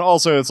 Yeah, well, and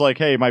also it's like,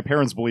 hey, my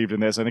parents believed in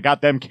this, and it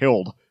got them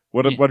killed.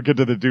 What good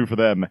did it do for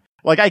them?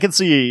 Like, I can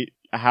see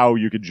how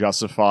you could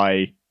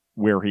justify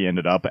where he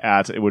ended up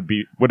at. It would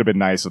have been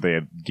nice if they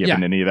had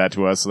given any of that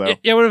to us, though.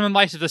 It would have been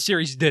nice if the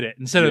series did it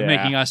instead of Yeah.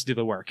 making us do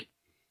the work.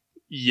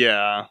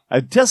 Yeah.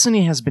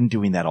 Destiny has been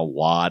doing that a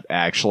lot,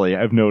 actually.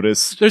 I've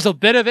noticed. There's a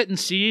bit of it in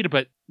Seed,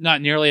 but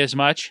not nearly as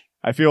much.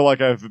 I feel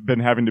like I've been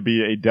having to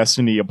be a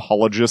Destiny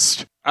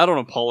apologist. I don't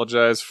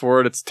apologize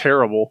for it. It's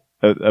terrible.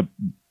 Do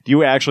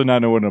you actually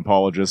not know what an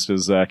apologist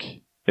is, Zach?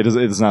 It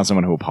is not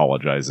someone who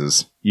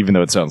apologizes, even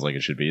though it sounds like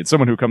it should be. It's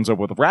someone who comes up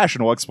with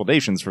rational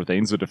explanations for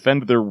things to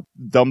defend their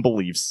dumb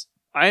beliefs.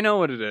 I know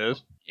what it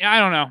is. Yeah, I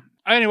don't know.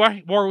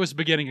 Anyway, war was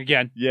beginning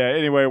again. Yeah,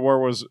 anyway, war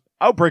was...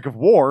 Outbreak of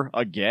war?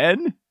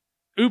 Again?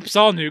 Oops,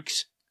 all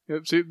nukes.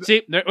 Yep,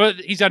 See,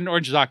 he's got an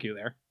orange Zaku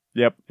there.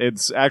 Yep,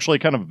 it's actually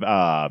kind of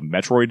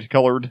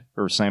Metroid-colored,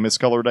 or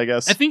Samus-colored, I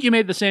guess. I think you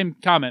made the same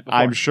comment before.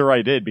 I'm sure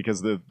I did,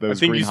 because those I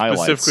think green you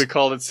highlights. specifically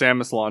called it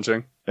Samus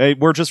launching. Hey,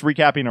 we're just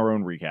recapping our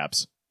own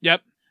recaps.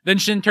 Yep. Then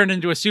Shin turned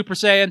into a Super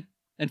Saiyan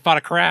and fought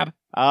a crab.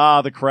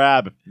 Ah, the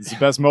crab. It's the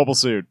best mobile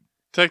suit.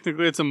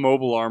 Technically, it's a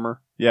mobile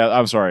armor. Yeah,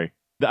 I'm sorry.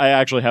 I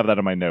actually have that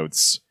in my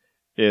notes.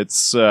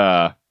 It's,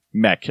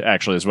 mech,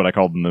 actually, is what I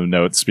called in the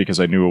notes, because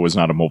I knew it was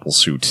not a mobile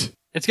suit.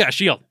 It's got a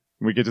shield.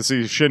 We get to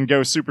see Shin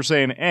go Super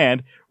Saiyan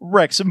and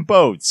wreck some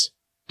boats.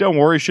 Don't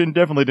worry, Shin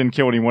definitely didn't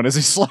kill anyone as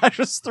he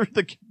slashes through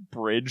the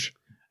bridge.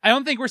 I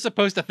don't think we're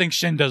supposed to think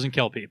Shin doesn't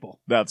kill people.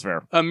 That's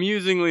fair.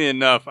 Amusingly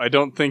enough, I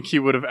don't think he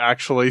would have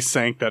actually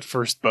sank that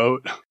first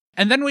boat.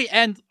 And then we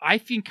end, I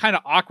think, kind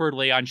of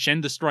awkwardly on Shin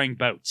destroying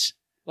boats.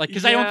 Like,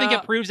 because I don't think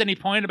it proves any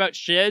point about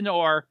Shin,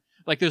 or,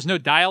 like, there's no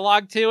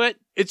dialogue to it.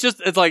 It's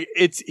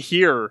it's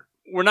here.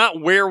 We're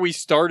not where we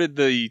started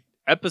the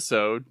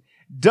episode.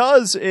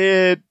 Does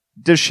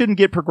Shin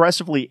get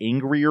progressively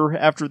angrier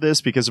after this?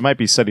 Because it might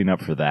be setting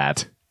up for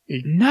that.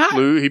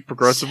 He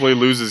progressively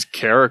loses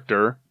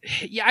character.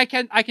 Yeah, I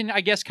can, I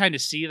guess, kind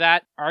of see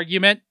that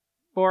argument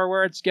for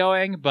where it's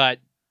going, but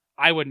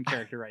I wouldn't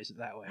characterize it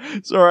that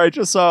way. Sorry, I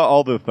just saw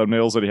all the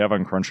thumbnails that he have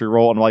on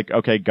Crunchyroll, and I'm like,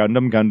 okay,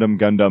 Gundam,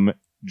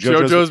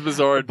 JoJo's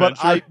Bizarre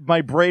Adventure. But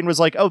my brain was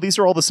like, oh, these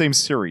are all the same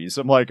series.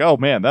 I'm like, oh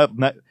man, that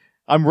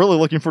I'm really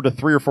looking forward to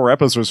 3 or 4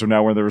 episodes from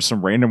now where there were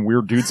some random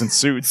weird dudes in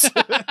suits.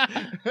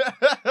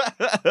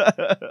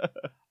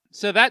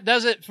 So that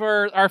does it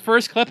for our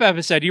first clip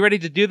episode. You ready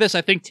to do this,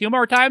 I think, 2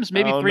 more times?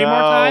 Maybe 3 no. more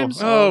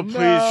times? Oh, no.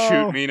 please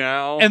shoot me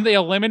now. And they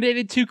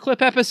eliminated 2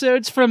 clip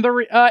episodes from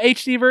the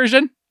HD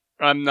version?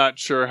 I'm not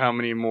sure how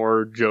many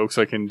more jokes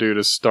I can do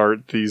to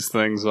start these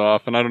things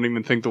off, and I don't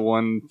even think the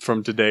one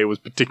from today was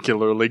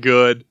particularly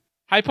good.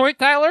 High point,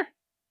 Tyler?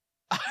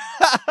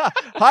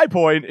 High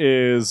point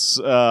is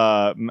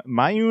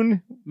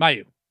Mayu,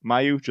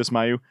 just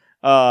Mayu.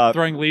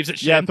 Throwing leaves at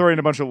Shin? Yeah, throwing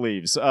a bunch of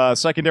leaves.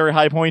 Secondary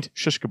high point,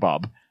 shish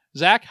kebab.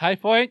 Zach, high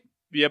point?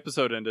 The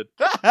episode ended.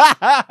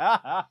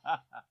 I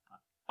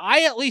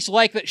at least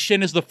like that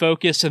Shin is the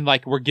focus and,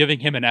 like, we're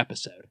giving him an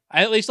episode.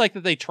 I at least like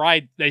that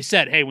they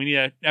said, hey, we need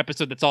an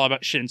episode that's all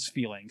about Shin's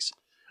feelings.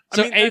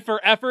 So A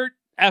for effort,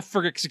 F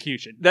for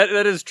execution. That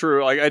is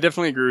true. Like, I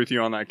definitely agree with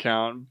you on that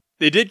count.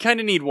 They did kind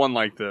of need one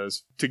like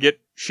this to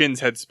get Shin's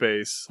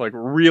headspace, like,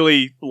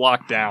 really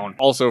locked down.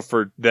 Also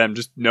for them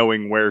just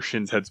knowing where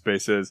Shin's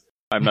headspace is.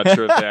 I'm not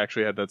sure if they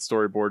actually had that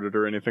storyboarded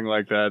or anything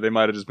like that. They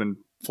might have just been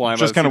flying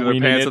by the seat of their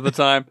pants at the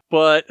time.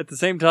 But at the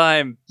same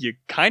time, you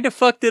kind of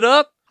fucked it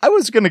up. I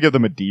was going to give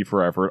them a D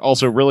for effort.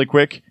 Also, really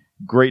quick,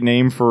 great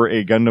name for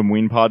a Gundam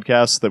Ween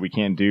podcast that we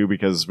can't do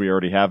because we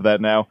already have that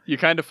now. You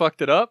kind of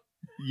fucked it up?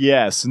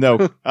 Yes,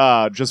 no,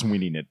 just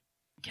weening it.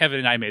 Kevin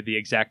and I made the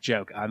exact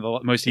joke on the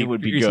most It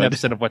would be recent good.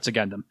 episode of What's a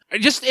Gundam.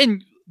 Just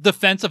in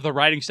defense of the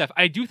writing stuff,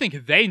 I do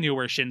think they knew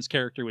where Shin's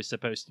character was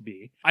supposed to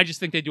be. I just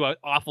think they do an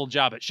awful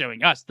job at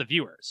showing us, the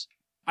viewers.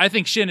 I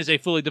think Shin is a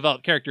fully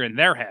developed character in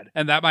their head,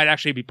 and that might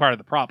actually be part of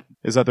the problem.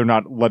 Is that they're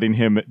not letting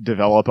him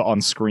develop on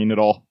screen at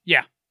all?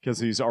 Yeah. Because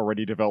he's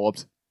already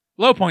developed.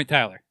 Low point,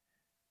 Tyler.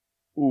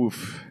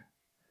 Oof.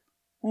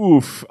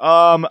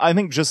 I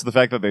think just the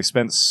fact that they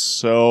spent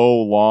so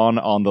long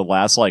on the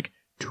last,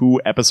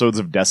 2 episodes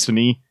of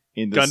Destiny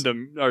in this...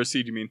 Gundam, or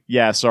Seed, you mean?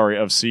 Yeah, sorry,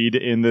 of Seed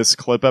in this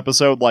clip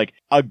episode.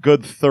 A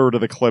good third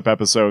of the clip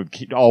episode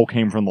all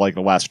came from,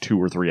 the last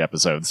 2 or 3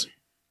 episodes.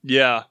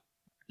 Yeah.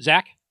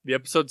 Zach? The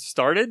episode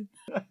started?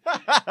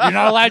 You're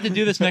not allowed to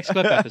do this next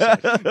clip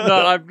episode.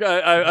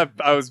 No,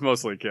 I was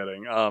mostly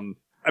kidding.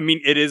 I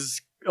mean, it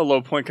is a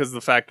low point because of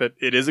the fact that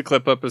it is a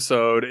clip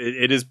episode.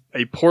 It is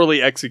a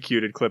poorly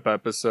executed clip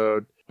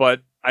episode.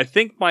 But I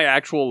think my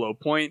actual low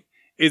point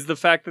is the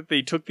fact that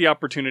they took the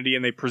opportunity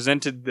and they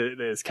presented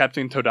this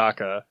Captain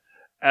Todaka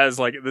as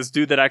this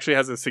dude that actually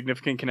has a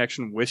significant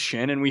connection with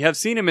Shin. And we have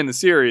seen him in the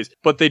series,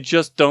 but they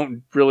just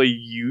don't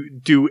really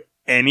do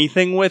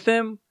anything with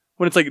him.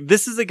 When it's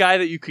this is a guy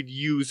that you could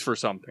use for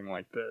something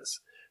like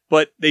this.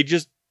 But they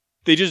just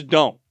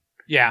don't.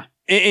 Yeah.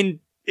 And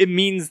it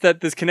means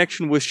that this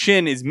connection with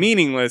Shin is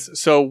meaningless,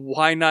 so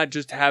why not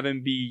just have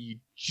him be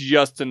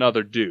just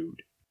another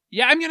dude?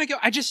 Yeah, I'm gonna go.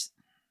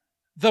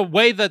 the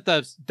way that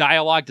the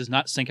dialogue does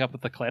not sync up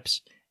with the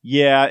clips.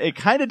 Yeah, it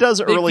kind of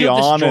does early feel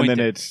on, and then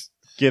disjointed.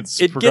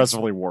 it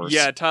progressively worse.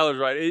 Yeah, Tyler's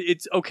right.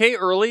 It's okay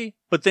early,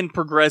 but then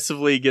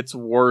progressively gets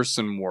worse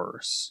and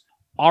worse.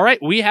 All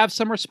right, we have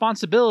some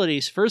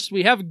responsibilities. First,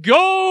 we have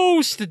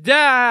Ghost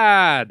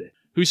Dad,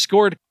 who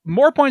scored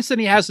more points than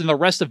he has in the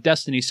rest of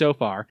Destiny so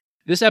far.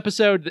 This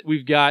episode,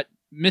 we've got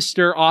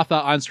Mr.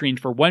 Otha on screen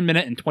for 1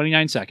 minute and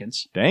 29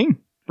 seconds. Dang.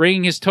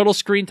 Bringing his total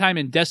screen time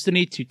in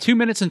Destiny to 2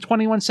 minutes and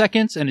 21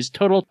 seconds, and his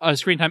total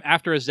screen time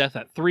after his death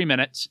at 3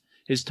 minutes.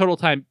 His total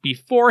time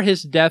before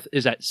his death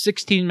is at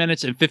 16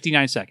 minutes and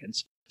 59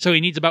 seconds. So he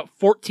needs about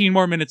 14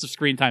 more minutes of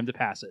screen time to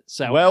pass it.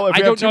 So Well, if I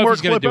we don't have 2 know if more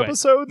he's going to clip do it.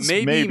 episodes,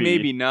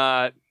 Maybe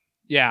not.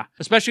 Yeah,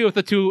 especially with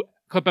the 2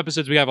 clip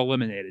episodes we have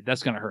eliminated.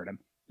 That's going to hurt him.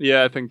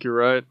 Yeah, I think you're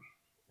right.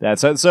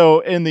 That's it. So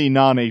in the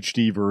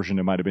non-HD version,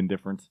 it might have been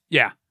different.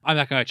 Yeah, I'm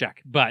not going to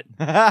check. But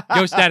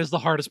Ghost Dad is the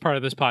hardest part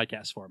of this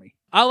podcast for me.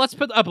 Let's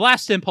put a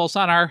Blast Impulse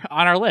on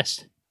our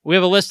list. We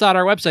have a list on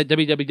our website,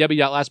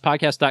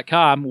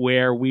 www.lastpodcast.com,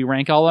 where we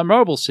rank all our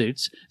mobile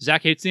suits.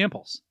 Zach hates the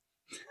Impulse.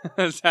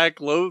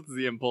 Zach loathes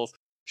the Impulse.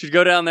 Should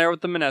go down there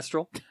with the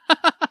Minestrel.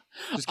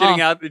 Just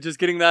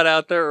getting that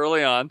out there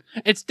early on.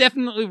 It's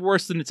definitely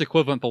worse than its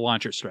equivalent, the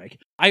Launcher Strike.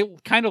 I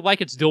kind of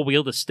like its dual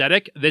wield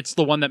aesthetic. That's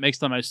the one that makes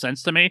the most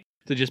sense to me,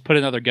 to just put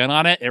another gun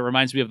on it. It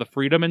reminds me of the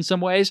Freedom in some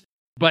ways,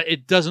 but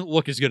it doesn't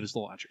look as good as the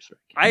Launcher Strike.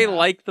 I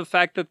like the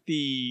fact that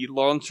the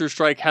Launcher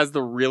Strike has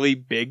the really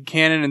big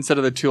cannon instead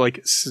of the 2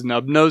 like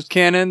snub-nosed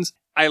cannons.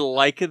 I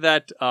like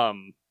that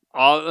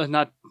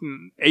not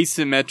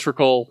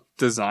asymmetrical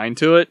design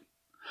to it.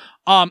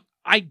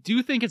 I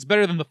do think it's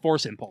better than the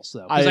Force Impulse,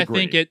 though, because I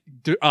think it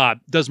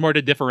does more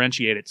to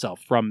differentiate itself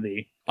from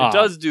the... It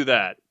does do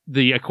that.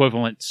 The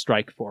equivalent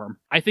strike form.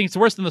 I think it's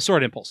worse than the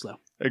Sword Impulse, though.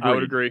 Agreed. I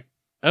would agree.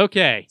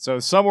 Okay. So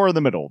somewhere in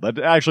the middle. That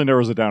actually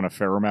narrows it down a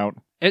fair amount.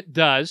 It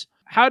does.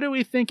 How do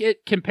we think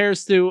it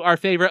compares to our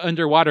favorite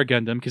underwater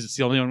Gundam, because it's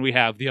the only one we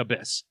have, the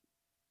Abyss?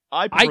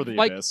 I prefer the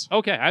Abyss.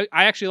 Okay,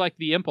 I actually like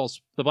the Impulse,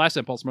 the Blast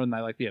Impulse, more than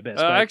I like the Abyss.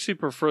 I actually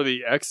prefer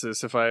the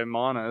Exus, if I'm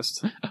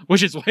honest.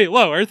 Which is way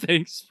lower,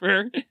 thanks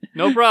for...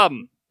 No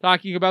problem.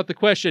 Talking about the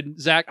question,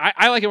 Zach,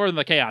 I like it more than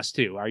the Chaos,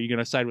 too. Are you going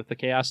to side with the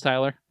Chaos,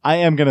 Tyler?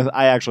 I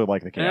actually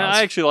like the Chaos. Yeah,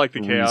 I actually like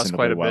the Chaos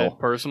quite a well. bit,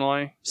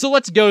 personally. So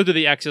let's go to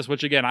the Exus,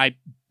 which, again, I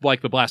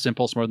like the Blast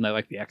Impulse more than I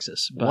like the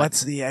Exus.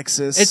 What's the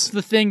Exus? It's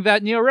the thing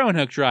that Neo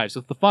Roanoke drives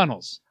with the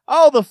funnels.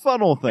 Oh, the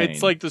funnel thing.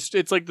 It's like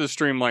the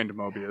streamlined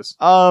Mobius.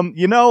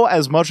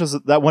 As much as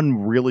that one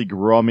really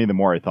grew on me, the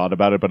more I thought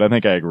about it, but I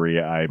think I agree.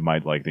 I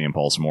might like the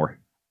Impulse more.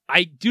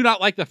 I do not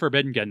like the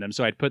Forbidden Gundam,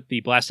 so I'd put the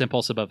Blast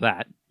Impulse above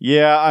that.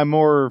 Yeah, I'm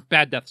more...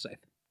 Bad Death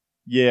Scythe.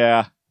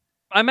 Yeah.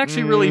 I'm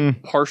actually really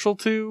partial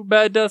to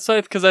Bad Death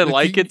Scythe because I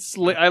like its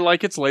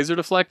laser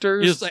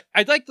deflectors.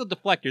 I like the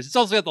deflectors. It's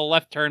also got the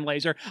left turn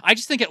laser. I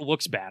just think it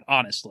looks bad,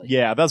 honestly.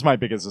 Yeah, that's my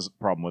biggest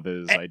problem with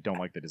it is I don't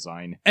like the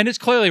design. And it's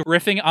clearly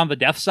riffing on the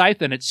Death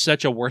Scythe, and it's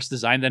such a worse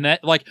design than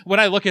it. Like,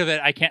 when I look at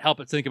it, I can't help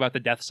but think about the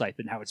Death Scythe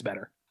and how it's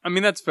better. I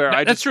mean, that's fair.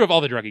 That's true of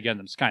all the Druggy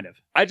Gundams, kind of.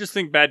 I just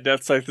think Bad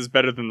Death Scythe is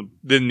better than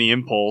the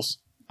Impulse.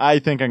 I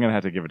think I'm going to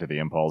have to give it to the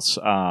Impulse.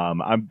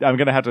 I'm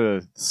going to have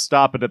to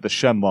stop it at the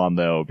Shenlong,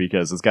 though,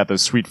 because it's got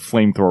those sweet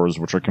flamethrowers,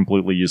 which are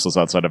completely useless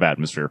outside of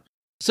atmosphere.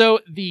 So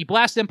the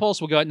Blast Impulse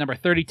will go at number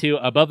 32,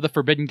 above the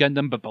Forbidden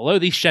Gundam, but below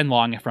the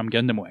Shenlong from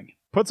Gundam Wing.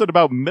 Puts it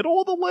about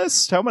middle of the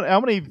list? How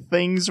many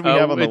things do we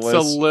have on the list?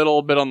 It's a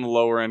little bit on the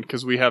lower end,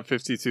 because we have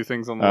 52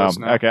 things on the list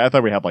now. Okay, I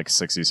thought we had like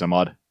 60 some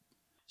odd.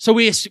 So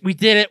we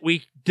did it.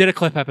 We did a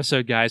clip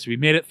episode, guys. We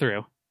made it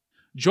through.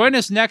 Join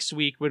us next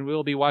week when we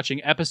will be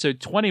watching episode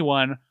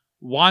 21,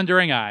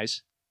 Wandering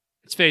Eyes.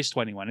 It's phase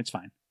 21. It's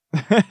fine.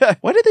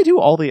 Why did they do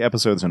all the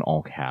episodes in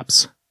all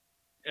caps?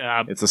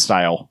 It's a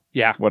style.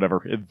 Yeah.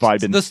 Whatever. It's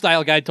vibing. The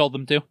style guide told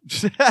them to.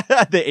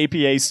 The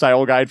APA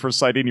style guide for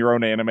citing your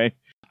own anime.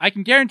 I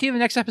can guarantee the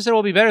next episode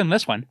will be better than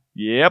this one.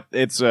 Yep.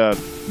 It's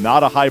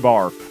not a high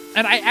bar.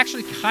 And I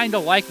actually kind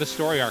of like the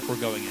story arc we're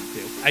going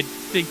into. I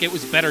think it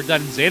was better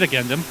done in Zeta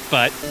Gundam,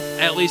 but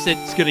at least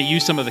it's going to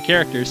use some of the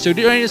characters. So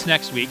join us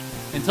next week.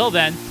 Until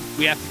then,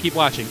 we have to keep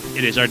watching.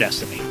 It is our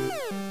destiny.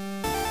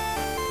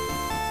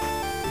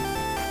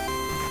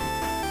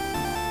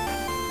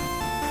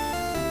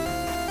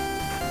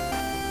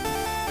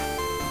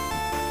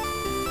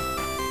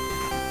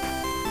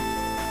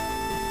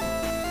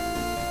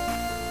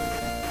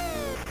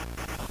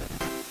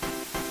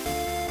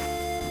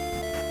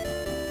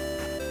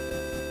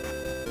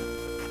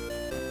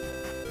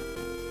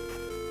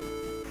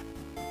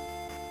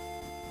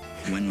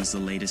 When was the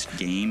latest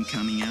game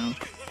coming out?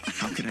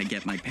 How could I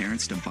get my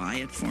parents to buy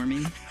it for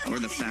me? Or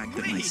the fact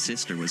that my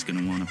sister was going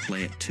to want to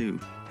play it too,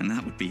 and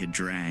that would be a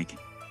drag.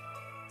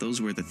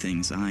 Those were the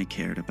things I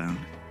cared about.